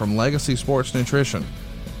Stack from Legacy Sports Nutrition.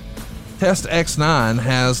 Test X9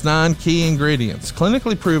 has 9 key ingredients,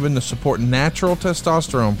 clinically proven to support natural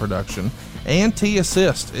testosterone production, and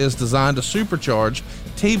T-Assist is designed to supercharge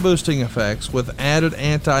T-boosting effects with added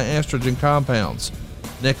anti-estrogen compounds.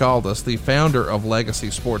 Nick Aldis, the founder of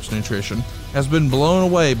Legacy Sports Nutrition, has been blown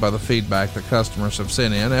away by the feedback that customers have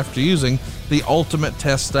sent in after using the Ultimate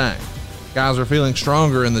Test Stack. Guys are feeling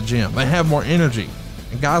stronger in the gym, they have more energy,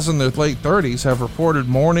 and guys in their late 30s have reported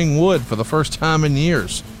morning wood for the first time in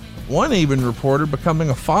years. One even reported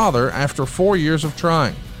becoming a father after 4 years of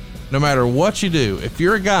trying. No matter what you do, if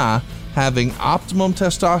you're a guy, having optimum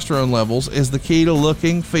testosterone levels is the key to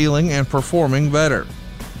looking, feeling, and performing better.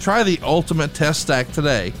 Try the Ultimate Test Stack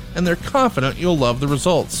today, and they're confident you'll love the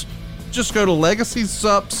results. Just go to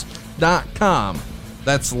LegacySups.com.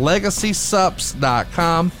 That's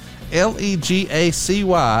LegacySups.com,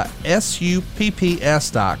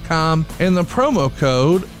 LegacySups.com, and the promo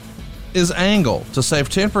code is ANGLE to save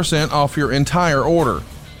 10% off your entire order.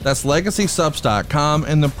 That's LegacySups.com,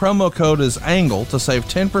 and the promo code is ANGLE to save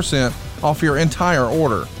 10% off your entire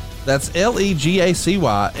order. That's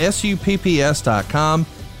LegacySups.com,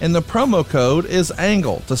 and the promo code is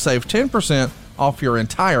ANGLE to save 10% off your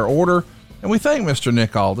entire order. And we thank Mr.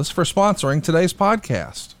 Nick Aldis for sponsoring today's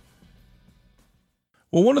podcast.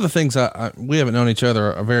 Well, one of the things we haven't known each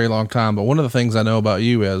other a very long time, but one of the things I know about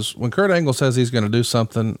you is when Kurt Angle says he's going to do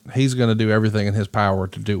something, he's going to do everything in his power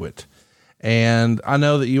to do it. And I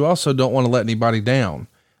know that you also don't want to let anybody down.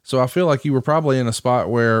 So I feel like you were probably in a spot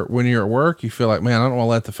where when you're at work, you feel like, man, I don't want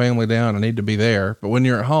to let the family down. I need to be there. But when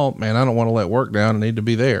you're at home, man, I don't want to let work down. I need to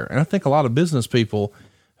be there. And I think a lot of business people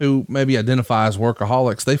who maybe identify as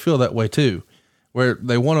workaholics, they feel that way too, where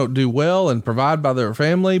they want to do well and provide by their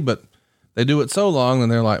family, but they do it so long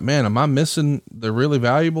and they're like, man, am I missing the really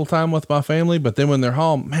valuable time with my family? But then when they're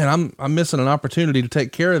home, man, I'm missing an opportunity to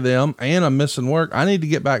take care of them, and I'm missing work. I need to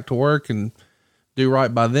get back to work and do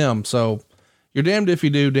right by them. So you're damned if you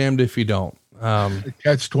do, damned if you don't.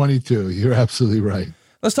 Catch-22. You're absolutely right.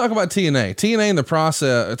 Let's talk about TNA.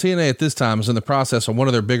 TNA at this time is in the process of one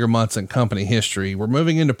of their bigger months in company history. We're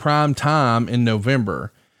moving into prime time in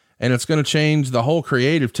November, and it's going to change the whole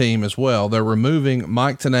creative team as well. They're removing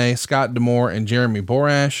Mike Tenay, Scott D'Amore, and Jeremy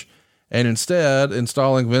Borash, and instead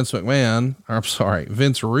installing Vince Russo.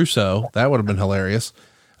 That would have been hilarious.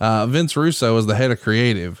 Vince Russo is the head of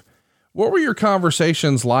creative. What were your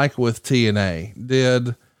conversations like with TNA?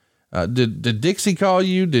 Did Dixie call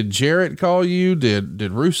you? Did Jarrett call you?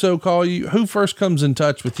 Did Russo call you? Who first comes in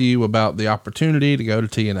touch with you about the opportunity to go to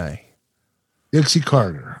TNA? Dixie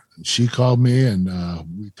Carter. She called me and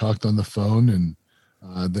we talked on the phone, and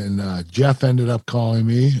then Jeff ended up calling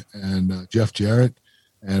me, and Jeff Jarrett,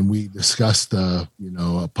 and we discussed a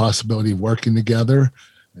possibility of working together,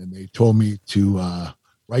 and they told me to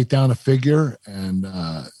write down a figure, and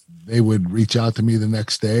they would reach out to me the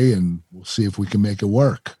next day, and we'll see if we can make it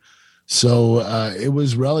work. So it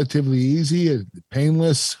was relatively easy,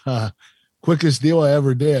 painless, quickest deal I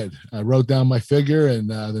ever did. I wrote down my figure,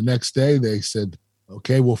 and the next day they said,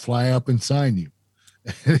 okay, we'll fly up and sign you.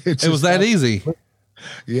 It was that easy.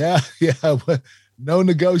 Yeah. No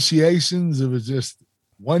negotiations. It was just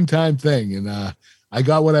one-time thing. And I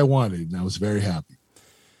got what I wanted, and I was very happy.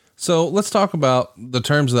 So let's talk about the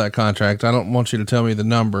terms of that contract. I don't want you to tell me the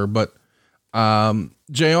number, but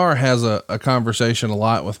JR has a conversation a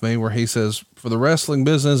lot with me where he says, for the wrestling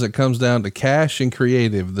business, it comes down to cash and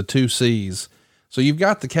creative, the 2 C's. So you've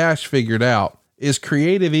got the cash figured out. Is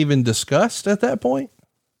creative even discussed at that point?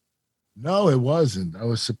 No, it wasn't. I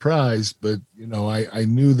was surprised, but I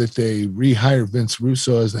knew that they rehired Vince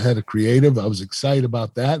Russo as the head of creative. I was excited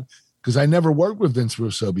about that because I never worked with Vince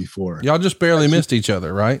Russo before. Y'all just barely missed each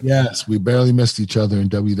other, right? Yes, we barely missed each other in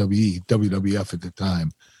WWE, WWF at the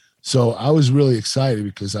time. So I was really excited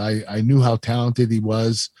because I knew how talented he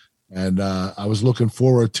was, and I was looking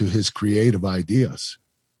forward to his creative ideas.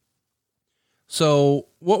 So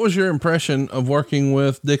what was your impression of working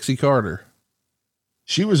with Dixie Carter?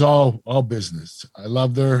 She was all business. I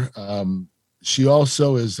loved her. She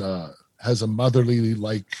also has a motherly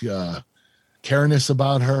careness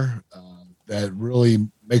about her that really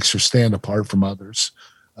makes her stand apart from others.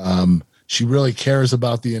 She really cares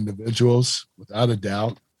about the individuals, without a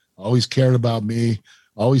doubt. Always cared about me.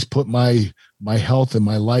 Always put my health and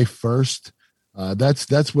my life first.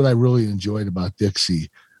 That's what I really enjoyed about Dixie.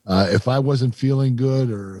 If I wasn't feeling good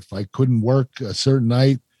or if I couldn't work a certain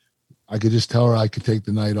night, I could just tell her I could take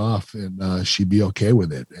the night off and she'd be okay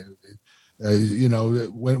with it.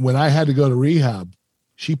 When I had to go to rehab,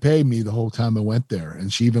 she paid me the whole time I went there,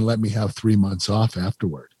 and she even let me have 3 months off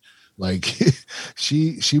afterward. Like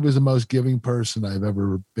she was the most giving person I've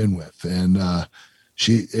ever been with. And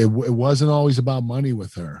it wasn't always about money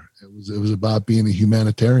with her. It was about being a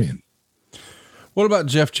humanitarian. What about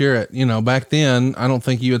Jeff Jarrett? Back then, I don't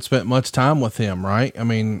think you had spent much time with him, right? I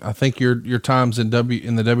mean, I think your times in the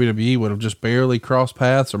WWE would have just barely crossed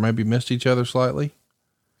paths or maybe missed each other slightly.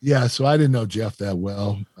 Yeah. So I didn't know Jeff that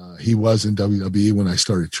well. He was in WWE when I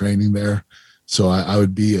started training there. So I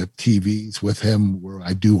would be at TVs with him where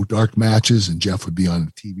I do dark matches, and Jeff would be on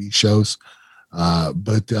the TV shows.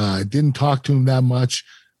 But I didn't talk to him that much,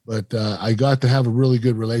 but I got to have a really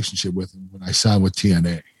good relationship with him when I signed with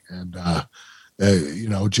TNA. And,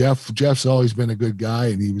 Jeff's always been a good guy,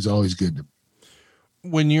 and he was always good to me.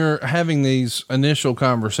 When you're having these initial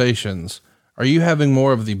conversations, are you having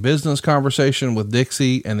more of the business conversation with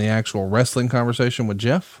Dixie and the actual wrestling conversation with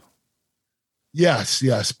Jeff?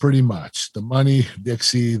 Yes, pretty much. The money,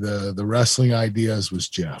 Dixie, the wrestling ideas was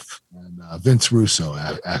Jeff and Vince Russo,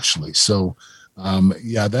 actually. So,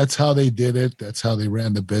 that's how they did it. That's how they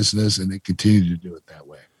ran the business, and they continue to do it that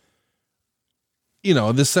way.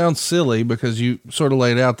 This sounds silly because you sort of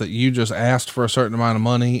laid out that you just asked for a certain amount of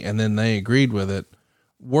money and then they agreed with it.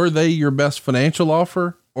 Were they your best financial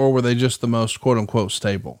offer, or were they just the most quote unquote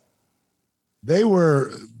stable? They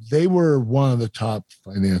were one of the top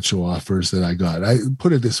financial offers that I got. I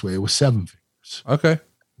put it this way. It was 7 figures. Okay.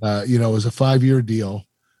 It was a 5-year deal,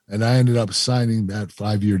 and I ended up signing that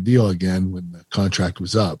 5-year deal again when the contract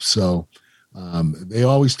was up. So, they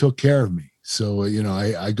always took care of me. So,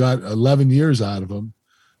 I got 11 years out of them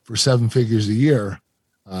for 7 figures a year.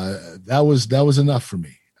 That was enough for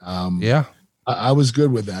me. Yeah, I was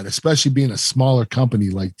good with that, especially being a smaller company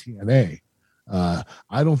like TNA.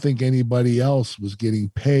 I don't think anybody else was getting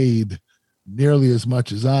paid nearly as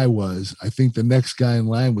much as I was. I think the next guy in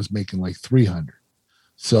line was making like 300.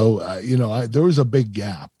 So, there was a big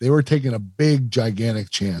gap. They were taking a big, gigantic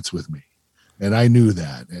chance with me, and I knew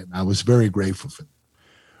that, and I was very grateful for them.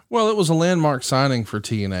 Well, it was a landmark signing for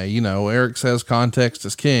TNA. Eric says context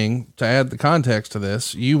is king. To add the context to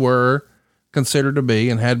this, you were considered to be,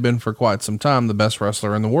 and had been for quite some time, the best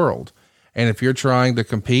wrestler in the world. And if you're trying to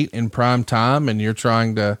compete in prime time and you're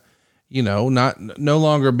trying to, no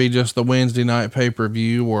longer be just the Wednesday night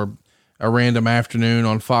pay-per-view or a random afternoon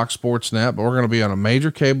on Fox Sports Net, but we're going to be on a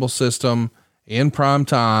major cable system in prime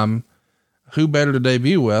time, who better to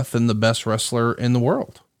debut with than the best wrestler in the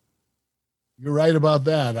world? You're right about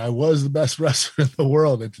that. I was the best wrestler in the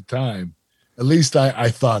world at the time. At least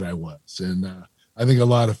I thought I was. And I think a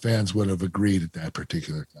lot of fans would have agreed at that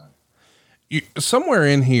particular time. Somewhere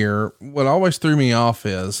in here, what always threw me off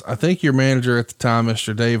is I think your manager at the time,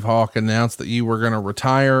 Mr. Dave Hawk, announced that you were going to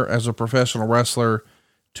retire as a professional wrestler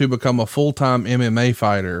to become a full-time MMA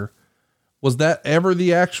fighter. Was that ever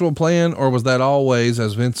the actual plan, or was that always,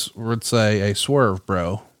 as Vince would say, a swerve,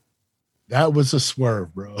 bro? That was a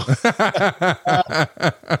swerve, bro.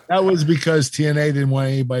 That was because TNA didn't want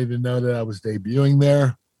anybody to know that I was debuting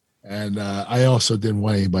there. And I also didn't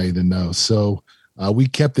want anybody to know. So we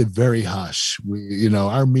kept it very hush.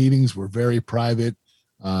 Our meetings were very private.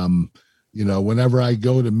 Whenever I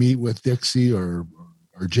go to meet with Dixie or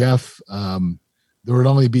Jeff, there would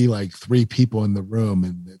only be like 3 people in the room,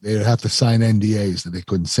 and they'd have to sign NDAs that they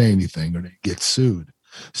couldn't say anything or they'd get sued.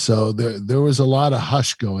 So there was a lot of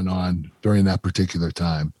hush going on during that particular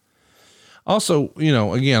time. Also,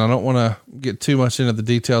 again, I don't want to get too much into the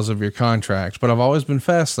details of your contract, but I've always been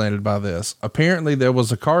fascinated by this. Apparently there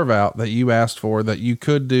was a carve out that you asked for that you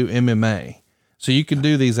could do MMA. So you could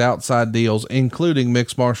do these outside deals, including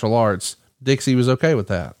mixed martial arts. Dixie was okay with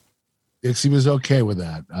that. Dixie was okay with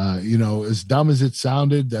that. As dumb as it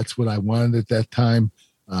sounded, that's what I wanted at that time.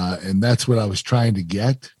 And that's what I was trying to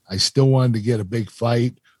get. I still wanted to get a big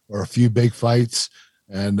fight or a few big fights.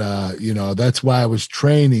 And, that's why I was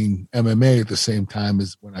training MMA at the same time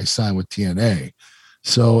as when I signed with TNA.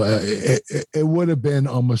 So it would have been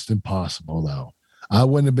almost impossible, though. I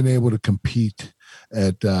wouldn't have been able to compete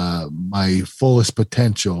at my fullest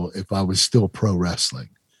potential if I was still pro wrestling.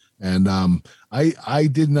 And I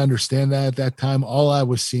didn't understand that at that time. All I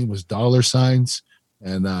was seeing was dollar signs.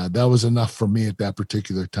 And that was enough for me at that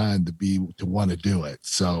particular time to want to do it.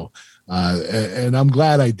 So, and I'm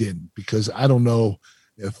glad I didn't, because I don't know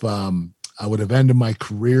if I would have ended my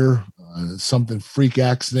career, something freak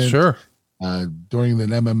accident Sure. During an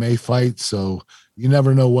MMA fight. So you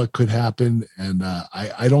never know what could happen. And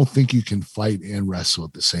I don't think you can fight and wrestle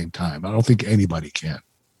at the same time. I don't think anybody can.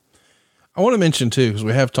 I want to mention too, because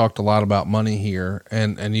we have talked a lot about money here,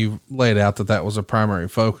 and you've laid out that was a primary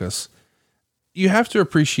focus. You have to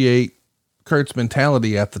appreciate Kurt's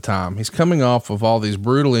mentality at the time. He's coming off of all these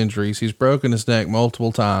brutal injuries. He's broken his neck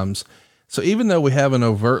multiple times. So even though we haven't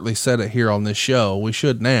overtly said it here on this show, we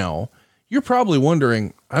should now. You're probably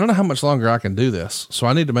wondering, I don't know how much longer I can do this, so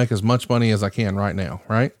I need to make as much money as I can right now,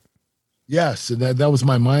 right? Yes, and that was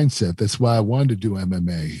my mindset. That's why I wanted to do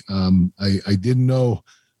MMA. I didn't know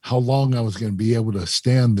how long I was going to be able to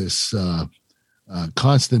stand this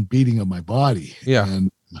constant beating of my body. Yeah. And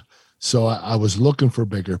so I was looking for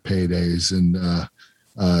bigger paydays, and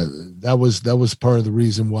that was part of the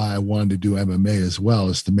reason why I wanted to do MMA as well,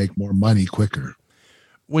 is to make more money quicker.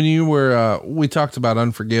 When you were, we talked about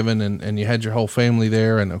Unforgiven, and you had your whole family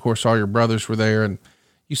there, and of course all your brothers were there. And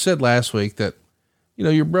you said last week that,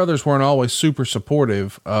 your brothers weren't always super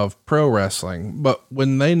supportive of pro wrestling, but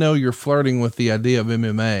when they know you're flirting with the idea of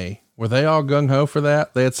MMA, were they all gung ho for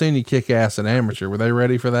that? They had seen you kick ass in amateur. Were they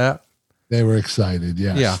ready for that? They were excited.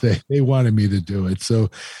 Yes. Yeah. They wanted me to do it. So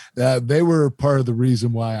they were part of the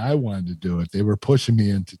reason why I wanted to do it. They were pushing me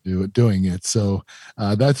into doing it. So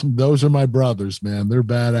those are my brothers, man. They're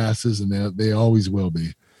badasses, and they always will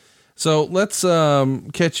be. So let's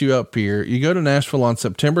catch you up here. You go to Nashville on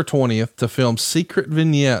September 20th to film secret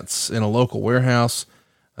vignettes in a local warehouse.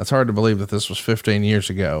 That's hard to believe that this was 15 years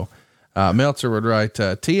ago. Meltzer would write,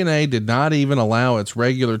 TNA did not even allow its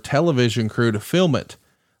regular television crew to film it.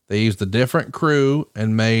 They used a different crew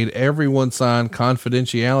and made everyone sign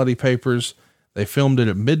confidentiality papers. They filmed it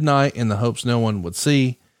at midnight in the hopes no one would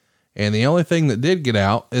see. And the only thing that did get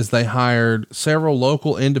out is they hired several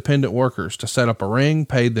local independent workers to set up a ring,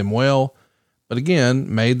 paid them well, but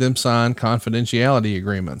again, made them sign confidentiality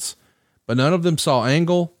agreements. But none of them saw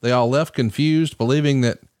Angle. They all left confused, believing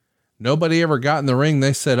that nobody ever got in the ring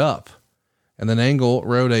they set up. And then Angle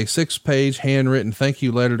wrote a 6-page handwritten thank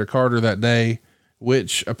you letter to Carter that day,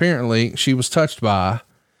 which apparently she was touched by.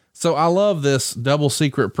 So I love this double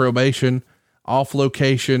secret probation, off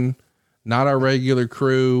location, not our regular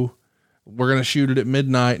crew. We're going to shoot it at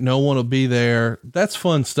midnight. No one will be there. That's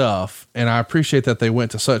fun stuff. And I appreciate that they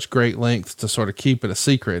went to such great lengths to sort of keep it a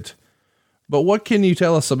secret. But what can you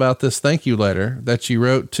tell us about this thank you letter that you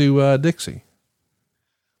wrote to Dixie?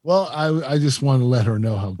 Well, I just want to let her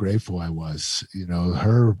know how grateful I was,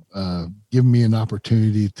 her giving me an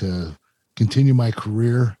opportunity to continue my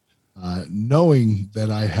career, knowing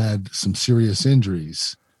that I had some serious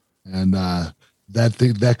injuries, and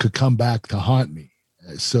that could come back to haunt me.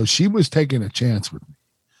 So she was taking a chance with me,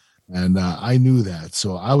 and I knew that.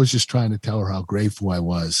 So I was just trying to tell her how grateful I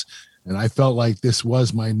was. And I felt like this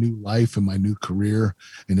was my new life and my new career,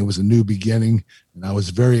 and it was a new beginning. And I was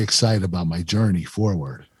very excited about my journey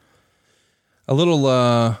forward. A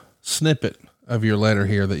little snippet of your letter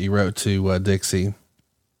here that you wrote to Dixie.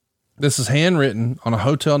 This is handwritten on a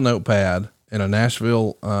hotel notepad in a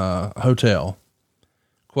Nashville hotel.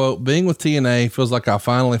 Quote, being with TNA feels like I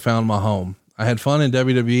finally found my home. I had fun in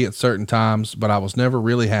WWE at certain times, but I was never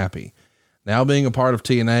really happy. Now being a part of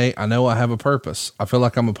TNA, I know I have a purpose. I feel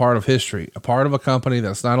like I'm a part of history, a part of a company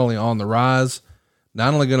that's not only on the rise,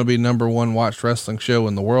 not only going to be #1 watched wrestling show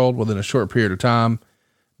in the world within a short period of time,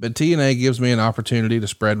 but TNA gives me an opportunity to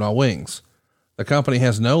spread my wings. The company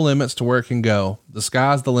has no limits to where it can go. The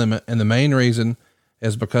sky's the limit. And the main reason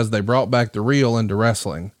is because they brought back the real into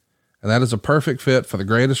wrestling. And that is a perfect fit for the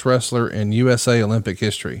greatest wrestler in USA Olympic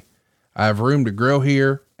history. I have room to grow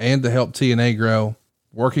here and to help TNA grow.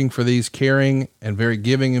 Working for these caring and very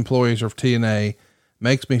giving employees of TNA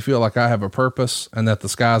makes me feel like I have a purpose and that the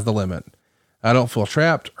sky's the limit. I don't feel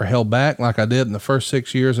trapped or held back like I did in the first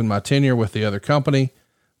 6 years in my tenure with the other company.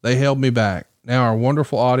 They held me back. Now our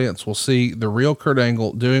wonderful audience will see the real Kurt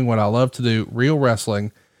Angle doing what I love to do, real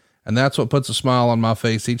wrestling. And that's what puts a smile on my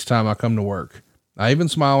face each time I come to work. I even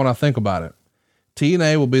smile when I think about it.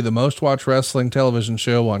 TNA will be the most watched wrestling television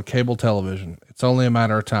show on cable television. It's only a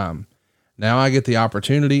matter of time. Now I get the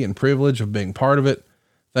opportunity and privilege of being part of it.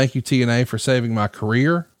 Thank you, TNA, for saving my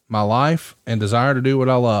career, my life, and desire to do what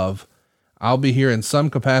I love. I'll be here in some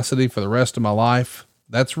capacity for the rest of my life.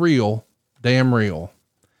 That's real, damn real.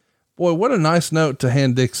 Boy, what a nice note to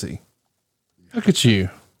hand Dixie. Look at you.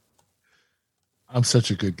 I'm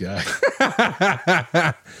such a good guy.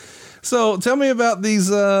 So tell me about these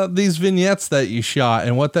vignettes that you shot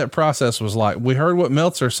and what that process was like. We heard what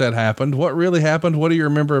Meltzer said happened. What really happened? What do you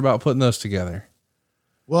remember about putting those together?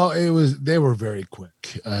 Well, they were very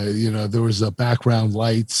quick. There was a background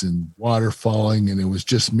lights and water falling, and it was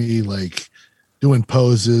just me like doing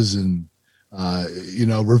poses and,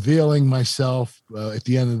 revealing myself at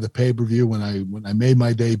the end of the pay-per-view when I made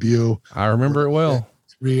my debut. I remember it well.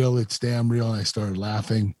 It's real. It's damn real. And I started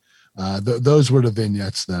laughing. Those were the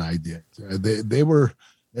vignettes that I did.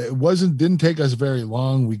 Didn't take us very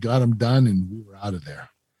long. We got them done and we were out of there.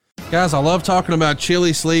 Guys, I love talking about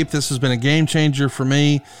Chili Sleep. This has been a game changer for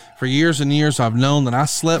me. For years and years, I've known that I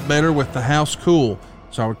slept better with the house cool.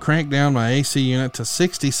 So I would crank down my AC unit to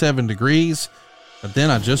 67 degrees. But then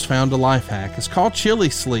I just found a life hack. It's called Chili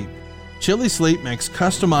Sleep. Chili Sleep makes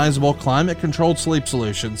customizable climate-controlled sleep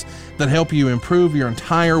solutions that help you improve your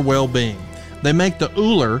entire well-being. They make the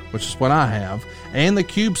Ooler, which is what I have, and the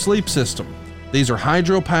Cube Sleep System. These are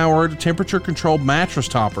hydro-powered, temperature-controlled mattress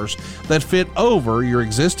toppers that fit over your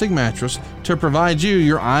existing mattress to provide you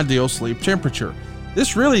your ideal sleep temperature.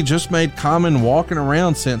 This really just made common walking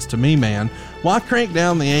around sense to me, man. Why crank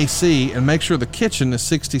down the AC and make sure the kitchen is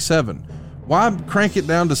 67? Why crank it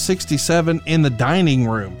down to 67 in the dining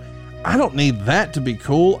room? I don't need that to be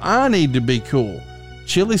cool. I need to be cool.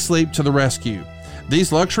 Chili Sleep to the rescue.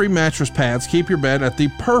 These luxury mattress pads keep your bed at the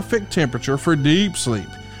perfect temperature for deep sleep,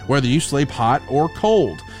 whether you sleep hot or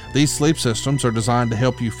cold. These sleep systems are designed to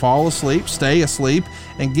help you fall asleep, stay asleep,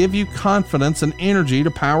 and give you confidence and energy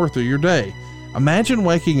to power through your day. Imagine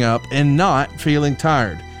waking up and not feeling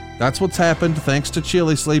tired. That's what's happened thanks to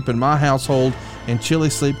Chili Sleep in my household, and Chili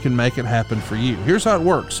Sleep can make it happen for you. Here's how it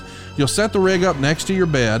works. You'll set the rig up next to your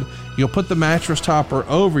bed. You'll put the mattress topper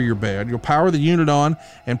over your bed. You'll power the unit on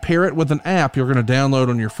and pair it with an app you're going to download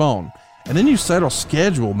on your phone. And then you set a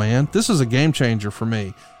schedule, man. This is a game changer for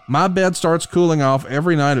me. My bed starts cooling off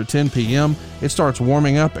every night at 10 p.m. It starts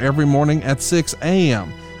warming up every morning at 6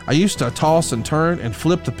 a.m. I used to toss and turn and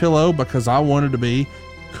flip the pillow because I wanted to be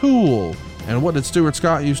cool. And what did Stuart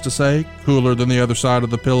Scott used to say? Cooler than the other side of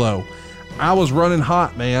the pillow. I was running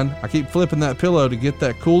hot, man. I keep flipping that pillow to get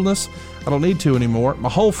that coolness. I don't need to anymore. My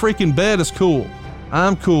whole freaking bed is cool.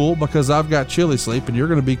 I'm cool because I've got Chili Sleep, and you're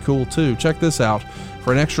going to be cool too. Check this out.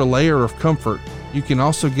 For an extra layer of comfort, you can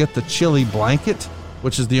also get the Chili Blanket,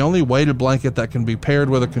 which is the only weighted blanket that can be paired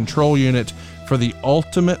with a control unit for the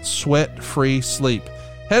ultimate sweat-free sleep.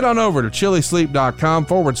 Head on over to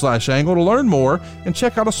chilisleep.com/angle to learn more and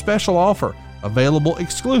check out a special offer available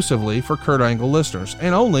exclusively for Kurt Angle listeners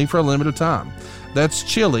and only for a limited time. That's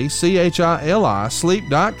Chili, CHILI,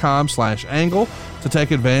 sleep.com/angle to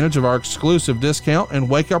take advantage of our exclusive discount and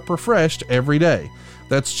wake up refreshed every day.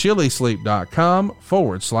 That's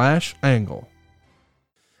chilisleep.com/angle.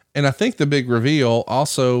 And I think the big reveal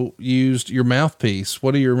also used your mouthpiece.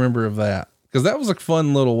 What do you remember of that? Because that was a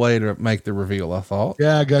fun little way to make the reveal, I thought.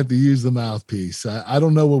 Yeah, I got to use the mouthpiece. I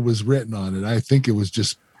don't know what was written on it. I think it was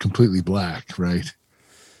just completely black, right?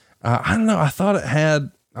 I don't know. I thought it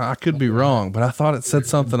had, I could be wrong, but I thought it said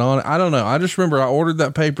something on it. I don't know. I just remember I ordered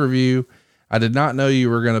that pay-per-view. I did not know you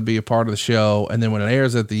were going to be a part of the show. And then when it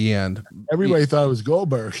airs at the end, everybody thought it was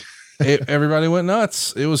Goldberg. Everybody went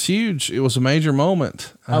nuts. It was huge. It was a major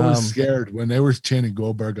moment. I was scared when they were chanting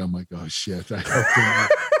Goldberg. I'm like, oh shit.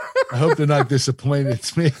 I hope they're not disappointed.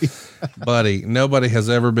 It's me. Buddy, nobody has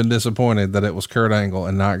ever been disappointed that it was Kurt Angle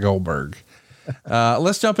and not Goldberg.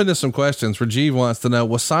 Let's jump into some questions. Rajiv wants to know,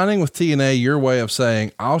 was signing with TNA your way of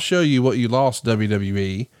saying, I'll show you what you lost,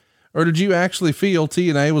 WWE? Or did you actually feel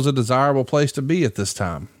TNA was a desirable place to be at this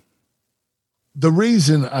time? The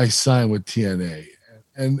reason I signed with TNA,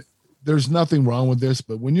 and there's nothing wrong with this,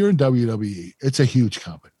 but when you're in WWE, it's a huge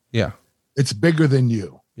company. Yeah. It's bigger than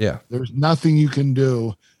you. Yeah. There's nothing you can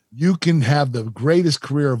do. You can have the greatest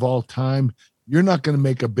career of all time. You're not going to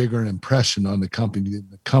make a bigger impression on the company than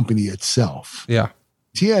the company itself. Yeah.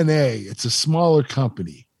 TNA, it's a smaller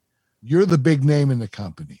company. You're the big name in the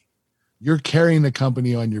company. You're carrying the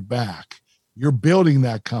company on your back. You're building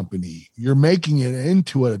that company. You're making it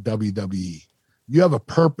into a WWE. You have a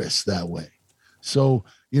purpose that way. So,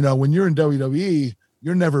 when you're in WWE,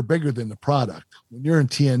 you're never bigger than the product. When you're in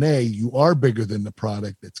TNA, you are bigger than the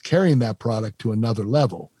product that's carrying that product to another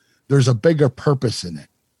level. There's a bigger purpose in it.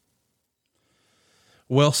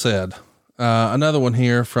 Well said. Another one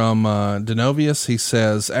here from Denovius. He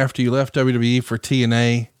says, after you left WWE for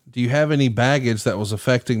TNA, do you have any baggage that was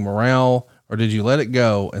affecting morale, or did you let it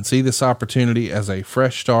go and see this opportunity as a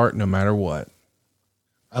fresh start no matter what?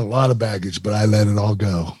 I had a lot of baggage, but I let it all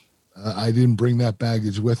go. I didn't bring that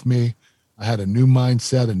baggage with me. I had a new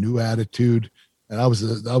mindset, a new attitude. And I was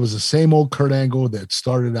the same old Kurt Angle that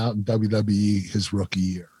started out in WWE his rookie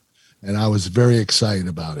year. And I was very excited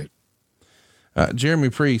about it. Jeremy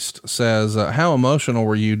Priest says, how emotional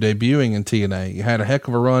were you debuting in TNA? You had a heck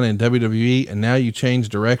of a run in WWE and now you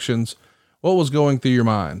changed directions. What was going through your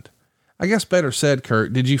mind? I guess better said,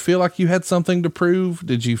 Kurt, did you feel like you had something to prove?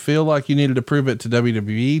 Did you feel like you needed to prove it to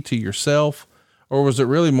WWE, to yourself? Or was it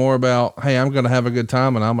really more about, hey, I'm going to have a good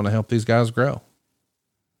time and I'm going to help these guys grow?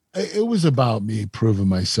 It was about me proving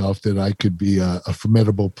myself that I could be a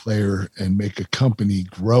formidable player and make a company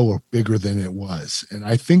grow bigger than it was. And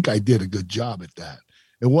I think I did a good job at that.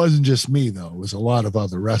 It wasn't just me, though. It was a lot of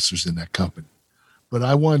other wrestlers in that company. But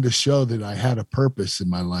I wanted to show that I had a purpose in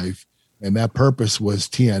my life, and that purpose was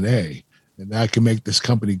TNA, and that I could make this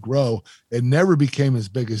company grow. It never became as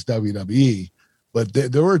big as WWE, but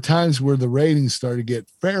there were times where the ratings started to get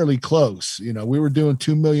fairly close. You know, we were doing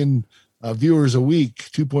 2 million viewers a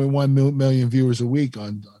week, 2.1 million viewers a week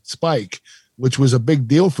on Spike, which was a big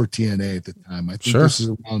deal for TNA at the time. I think this is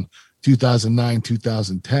around 2009,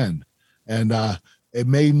 2010. And it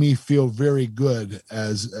made me feel very good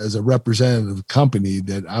as a representative of the company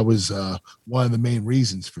that I was one of the main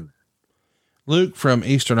reasons for that. Luke from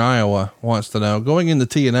Eastern Iowa wants to know, going into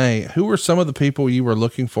TNA, who were some of the people you were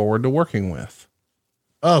looking forward to working with?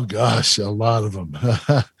 Oh gosh, a lot of them.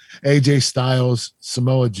 AJ Styles,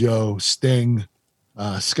 Samoa Joe, Sting,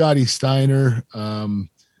 Scotty Steiner,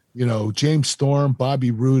 James Storm,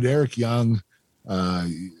 Bobby Roode, Eric Young,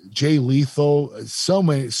 Jay Lethal, so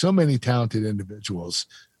many talented individuals.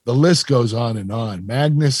 The list goes on and on.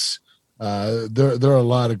 Magnus, there are a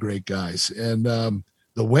lot of great guys. And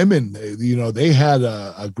the women, they had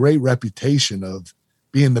a great reputation of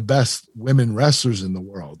being the best women wrestlers in the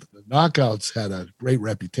world. The Knockouts had a great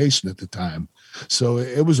reputation at the time. So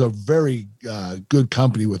it was a very good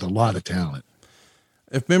company with a lot of talent.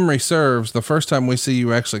 If memory serves, the first time we see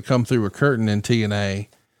you actually come through a curtain in TNA,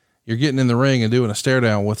 you're getting in the ring and doing a stare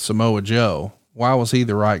down with Samoa Joe. Why was he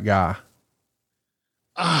the right guy?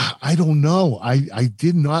 I don't know. I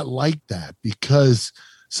did not like that because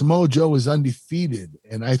Samoa Joe was undefeated.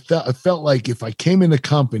 And I felt like if I came in the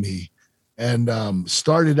company and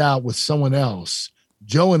started out with someone else,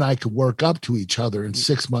 Joe and I could work up to each other in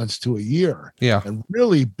 6 months to a year and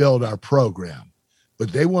really build our program.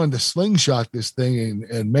 But they wanted to slingshot this thing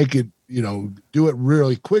and make it, do it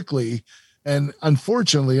really quickly. And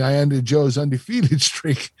unfortunately, I ended Joe's undefeated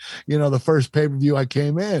streak, the first pay-per-view I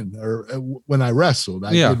came in, or when I wrestled.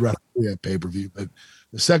 I did wrestle at pay-per-view, but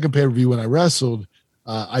the second pay-per-view when I wrestled,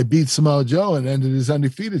 I beat Samoa Joe and ended his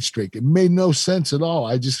undefeated streak. It made no sense at all.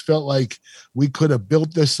 I just felt like we could have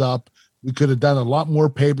built this up. We could have done a lot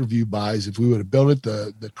more pay-per-view buys if we would have built it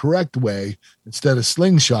the correct way instead of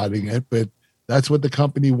slingshotting it. But that's what the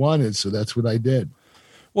company wanted. So that's what I did.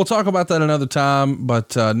 We'll talk about that another time,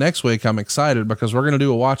 but next week I'm excited because we're going to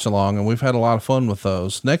do a watch along and we've had a lot of fun with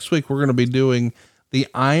those. Next week, we're going to be doing the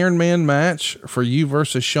Iron Man match for you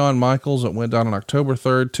versus Shawn Michaels. It went down on October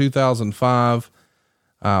 3rd, 2005.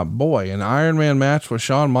 Boy, an Iron Man match with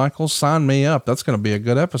Shawn Michaels. Sign me up. That's going to be a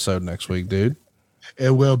good episode next week, dude.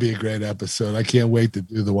 It will be a great episode. I can't wait to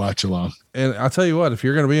do the watch along. And I'll tell you what, if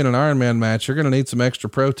you're going to be in an Iron Man match, you're going to need some extra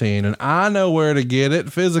protein, and I know where to get it.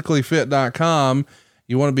 physicallyfit.com.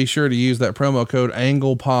 You want to be sure to use that promo code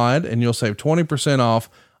AnglePod and you'll save 20% off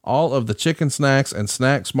all of the chicken snacks and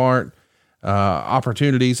Snack Smart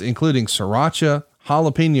opportunities, including sriracha,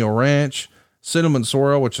 jalapeno ranch, cinnamon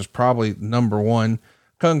swirl, which is probably number one,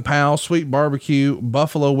 Kung Pao, sweet barbecue,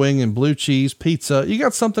 buffalo wing, and blue cheese pizza. You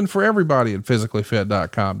got something for everybody at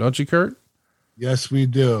physicallyfit.com. Don't you, Kurt? Yes, we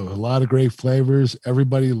do. A lot of great flavors.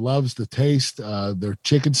 Everybody loves the taste. Their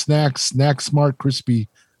chicken snacks, Snack Smart crispy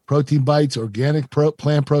protein bites, organic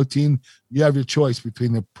plant protein. You have your choice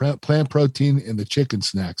between the plant protein and the chicken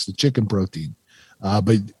snacks, the chicken protein.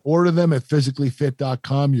 But order them at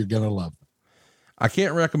physicallyfit.com. You're going to love them. I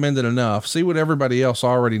can't recommend it enough. See what everybody else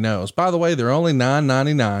already knows. By the way, they're only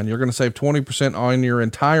 $9.99. You're going to save 20% on your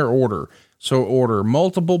entire order. So order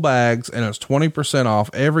multiple bags and it's 20%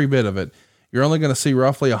 off every bit of it. You're only going to see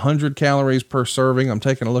roughly 100 calories per serving. I'm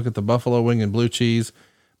taking a look at the buffalo wing and blue cheese,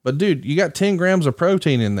 but dude, you got 10 grams of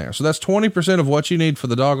protein in there. So that's 20% of what you need for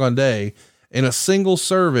the doggone day in a single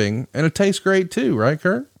serving. And it tastes great too, right,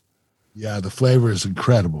 Kurt? Yeah, the flavor is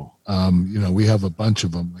incredible. We have a bunch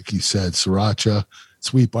of them, like you said, sriracha,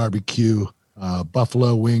 sweet barbecue,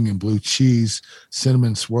 buffalo wing and blue cheese,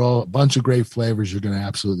 cinnamon swirl, a bunch of great flavors. You're going to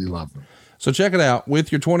absolutely love them. So check it out.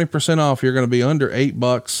 With your 20% off, you're going to be under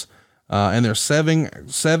 $8. And there's seven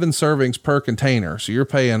servings per container. So you're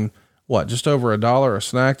paying just over $1 a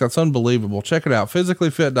snack. That's unbelievable. Check it out.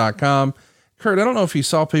 physicallyfit.com. Kurt, I don't know if you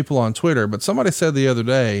saw people on Twitter, but somebody said the other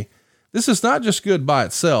day, this is not just good by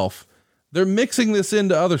itself. They're mixing this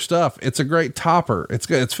into other stuff. It's a great topper.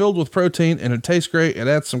 It's filled with protein and it tastes great. It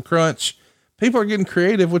adds some crunch. People are getting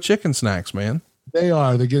creative with chicken snacks, man. They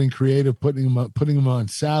are. They're getting creative, putting them on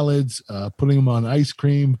salads, putting them on ice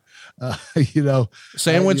cream,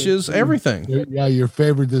 sandwiches, everything. Your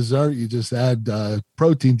favorite dessert. You just add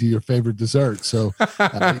protein to your favorite dessert. So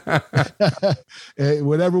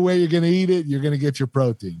whatever way you're going to eat it, you're going to get your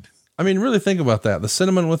protein. I mean, really think about that. The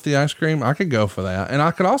cinnamon with the ice cream, I could go for that. And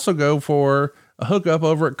I could also go for a hookup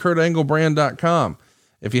over at KurtAngleBrand.com.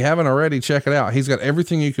 If you haven't already, check it out. He's got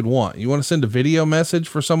everything you could want. You want to send a video message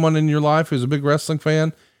for someone in your life who's a big wrestling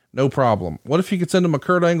fan? No problem. What if you could send them a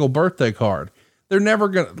Kurt Angle birthday card? They're never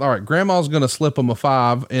going to, all right, grandma's going to slip them a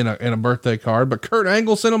 5 in a birthday card, but Kurt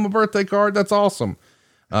Angle sent them a birthday card. That's awesome.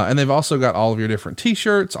 And they've also got all of your different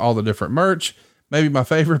t-shirts, all the different merch. Maybe my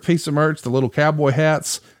favorite piece of merch, the little cowboy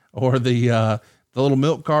hats or the little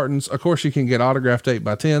milk cartons. Of course, you can get autographed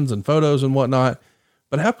 8x10s and photos and whatnot.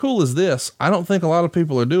 But how cool is this? I don't think a lot of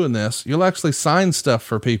people are doing this. You'll actually sign stuff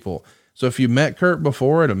for people. So if you met Kurt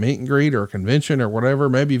before at a meet and greet or a convention or whatever,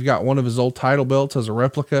 maybe you've got one of his old title belts as a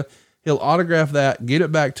replica, he'll autograph that, get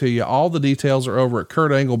it back to you. All the details are over at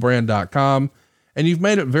KurtAngleBrand.com, and you've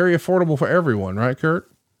made it very affordable for everyone, right,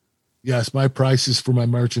 Kurt? Yes. My prices for my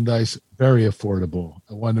merchandise, very affordable.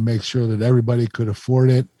 I wanted to make sure that everybody could afford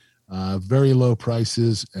it. Very low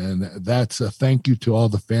prices. And that's a thank you to all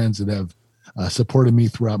the fans that have supported me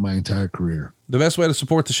throughout my entire career. The best way to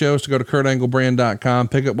support the show is to go to KurtAngleBrand.com,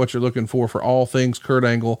 pick up what you're looking for all things Kurt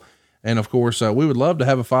Angle. And of course, we would love to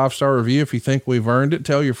have a 5-star review. If you think we've earned it,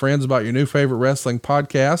 tell your friends about your new favorite wrestling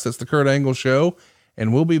podcast. It's the Kurt Angle Show.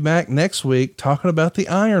 And we'll be back next week talking about the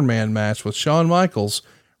Iron Man match with Shawn Michaels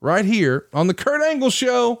right here on the Kurt Angle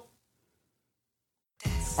Show.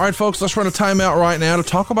 All right, folks, let's run a timeout right now to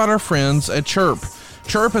talk about our friends at Chirp.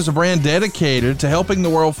 Chirp is a brand dedicated to helping the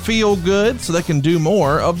world feel good so they can do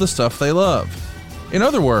more of the stuff they love. In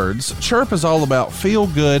other words, Chirp is all about feel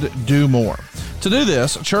good, do more. To do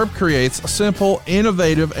this, Chirp creates simple,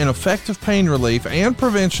 innovative, and effective pain relief and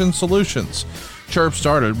prevention solutions. Chirp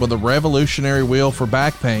started with a revolutionary wheel for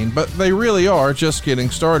back pain, but they really are just getting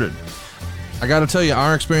started. I got to tell you,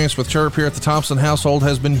 our experience with Chirp here at the Thompson household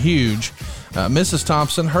has been huge. Mrs.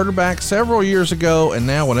 Thompson hurt her back several years ago, and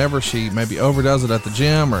now whenever she maybe overdoes it at the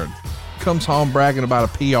gym or comes home bragging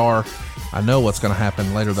about a PR, I know what's going to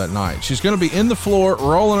happen later that night. She's going to be in the floor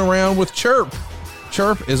rolling around with Chirp.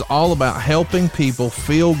 Chirp is all about helping people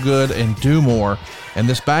feel good and do more, and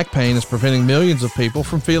this back pain is preventing millions of people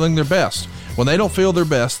from feeling their best. When they don't feel their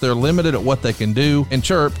best, they're limited at what they can do, and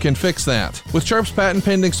Chirp can fix that. With Chirp's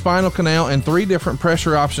patent-pending spinal canal and 3 different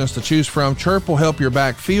pressure options to choose from, Chirp will help your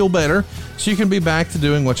back feel better so you can be back to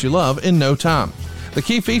doing what you love in no time. The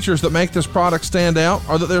key features that make this product stand out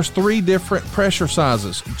are that there's 3 different pressure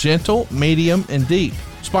sizes: gentle, medium, and deep.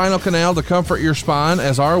 Spinal canal to comfort your spine,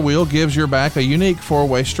 as our wheel gives your back a unique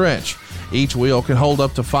 4-way stretch. Each wheel can hold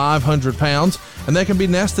up to 500 pounds, and they can be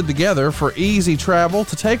nested together for easy travel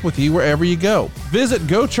to take with you wherever you go. Visit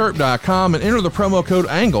GoChirp.com and enter the promo code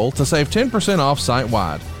ANGLE to save 10% off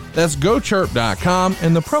site-wide. That's GoChirp.com,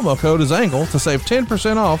 and the promo code is ANGLE to save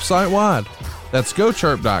 10% off site-wide. That's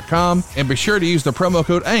GoChirp.com, and be sure to use the promo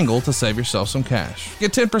code ANGLE to save yourself some cash.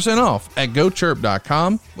 Get 10% off at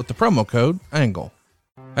GoChirp.com with the promo code ANGLE.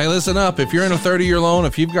 Hey, listen up. If you're in a 30-year loan,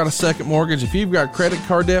 if you've got a second mortgage, if you've got credit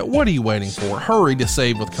card debt, what are you waiting for? Hurry to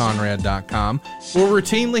SaveWithConrad.com. We're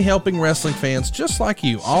routinely helping wrestling fans just like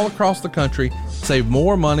you all across the country save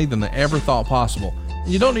more money than they ever thought possible. And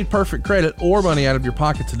you don't need perfect credit or money out of your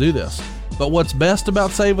pocket to do this. But what's best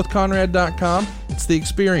about SaveWithConrad.com? It's the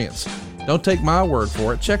experience. Don't take my word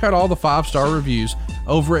for it. Check out all the 5-star reviews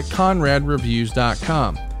over at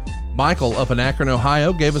ConradReviews.com. Michael up in Akron,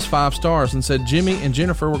 Ohio gave us 5 stars and said Jimmy and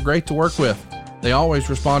Jennifer were great to work with. They always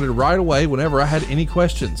responded right away whenever I had any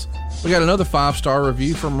questions. We got another 5-star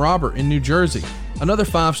review from Robert in New Jersey. Another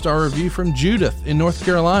 5-star review from Judith in North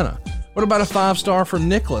Carolina. What about a 5-star from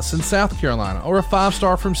Nicholas in South Carolina? Or a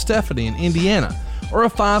 5-star from Stephanie in Indiana? Or a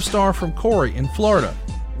 5-star from Corey in Florida?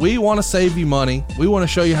 We want to save you money. We want to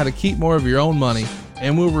show you how to keep more of your own money.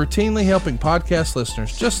 And we're routinely helping podcast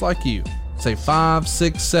listeners just like you save $5,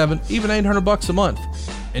 $6, $7, even $800 a month.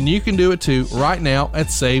 And you can do it too right now at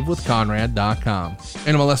SaveWithConrad.com.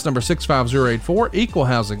 NMLS number 65084, equal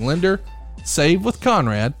housing lender,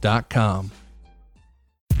 SaveWithConrad.com.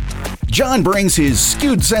 John brings his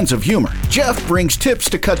skewed sense of humor. Jeff brings tips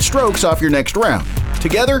to cut strokes off your next round.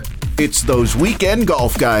 Together, It's those weekend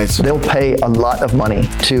golf guys. They'll pay a lot of money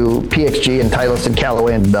to PXG and Titleist and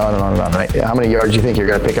Callaway and on and on and on, right? How many yards do you think you're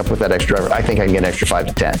going to pick up with that extra driver? I think I can get an extra 5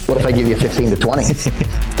 to 10. What if I give you 15 to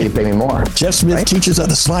 20? You pay me more. Jeff Smith teaches on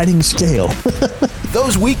a sliding scale.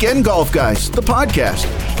 Those Weekend Golf Guys, the podcast,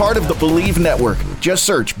 part of the Believe Network. Just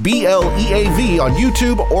search BLEAV on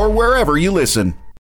YouTube or wherever you listen.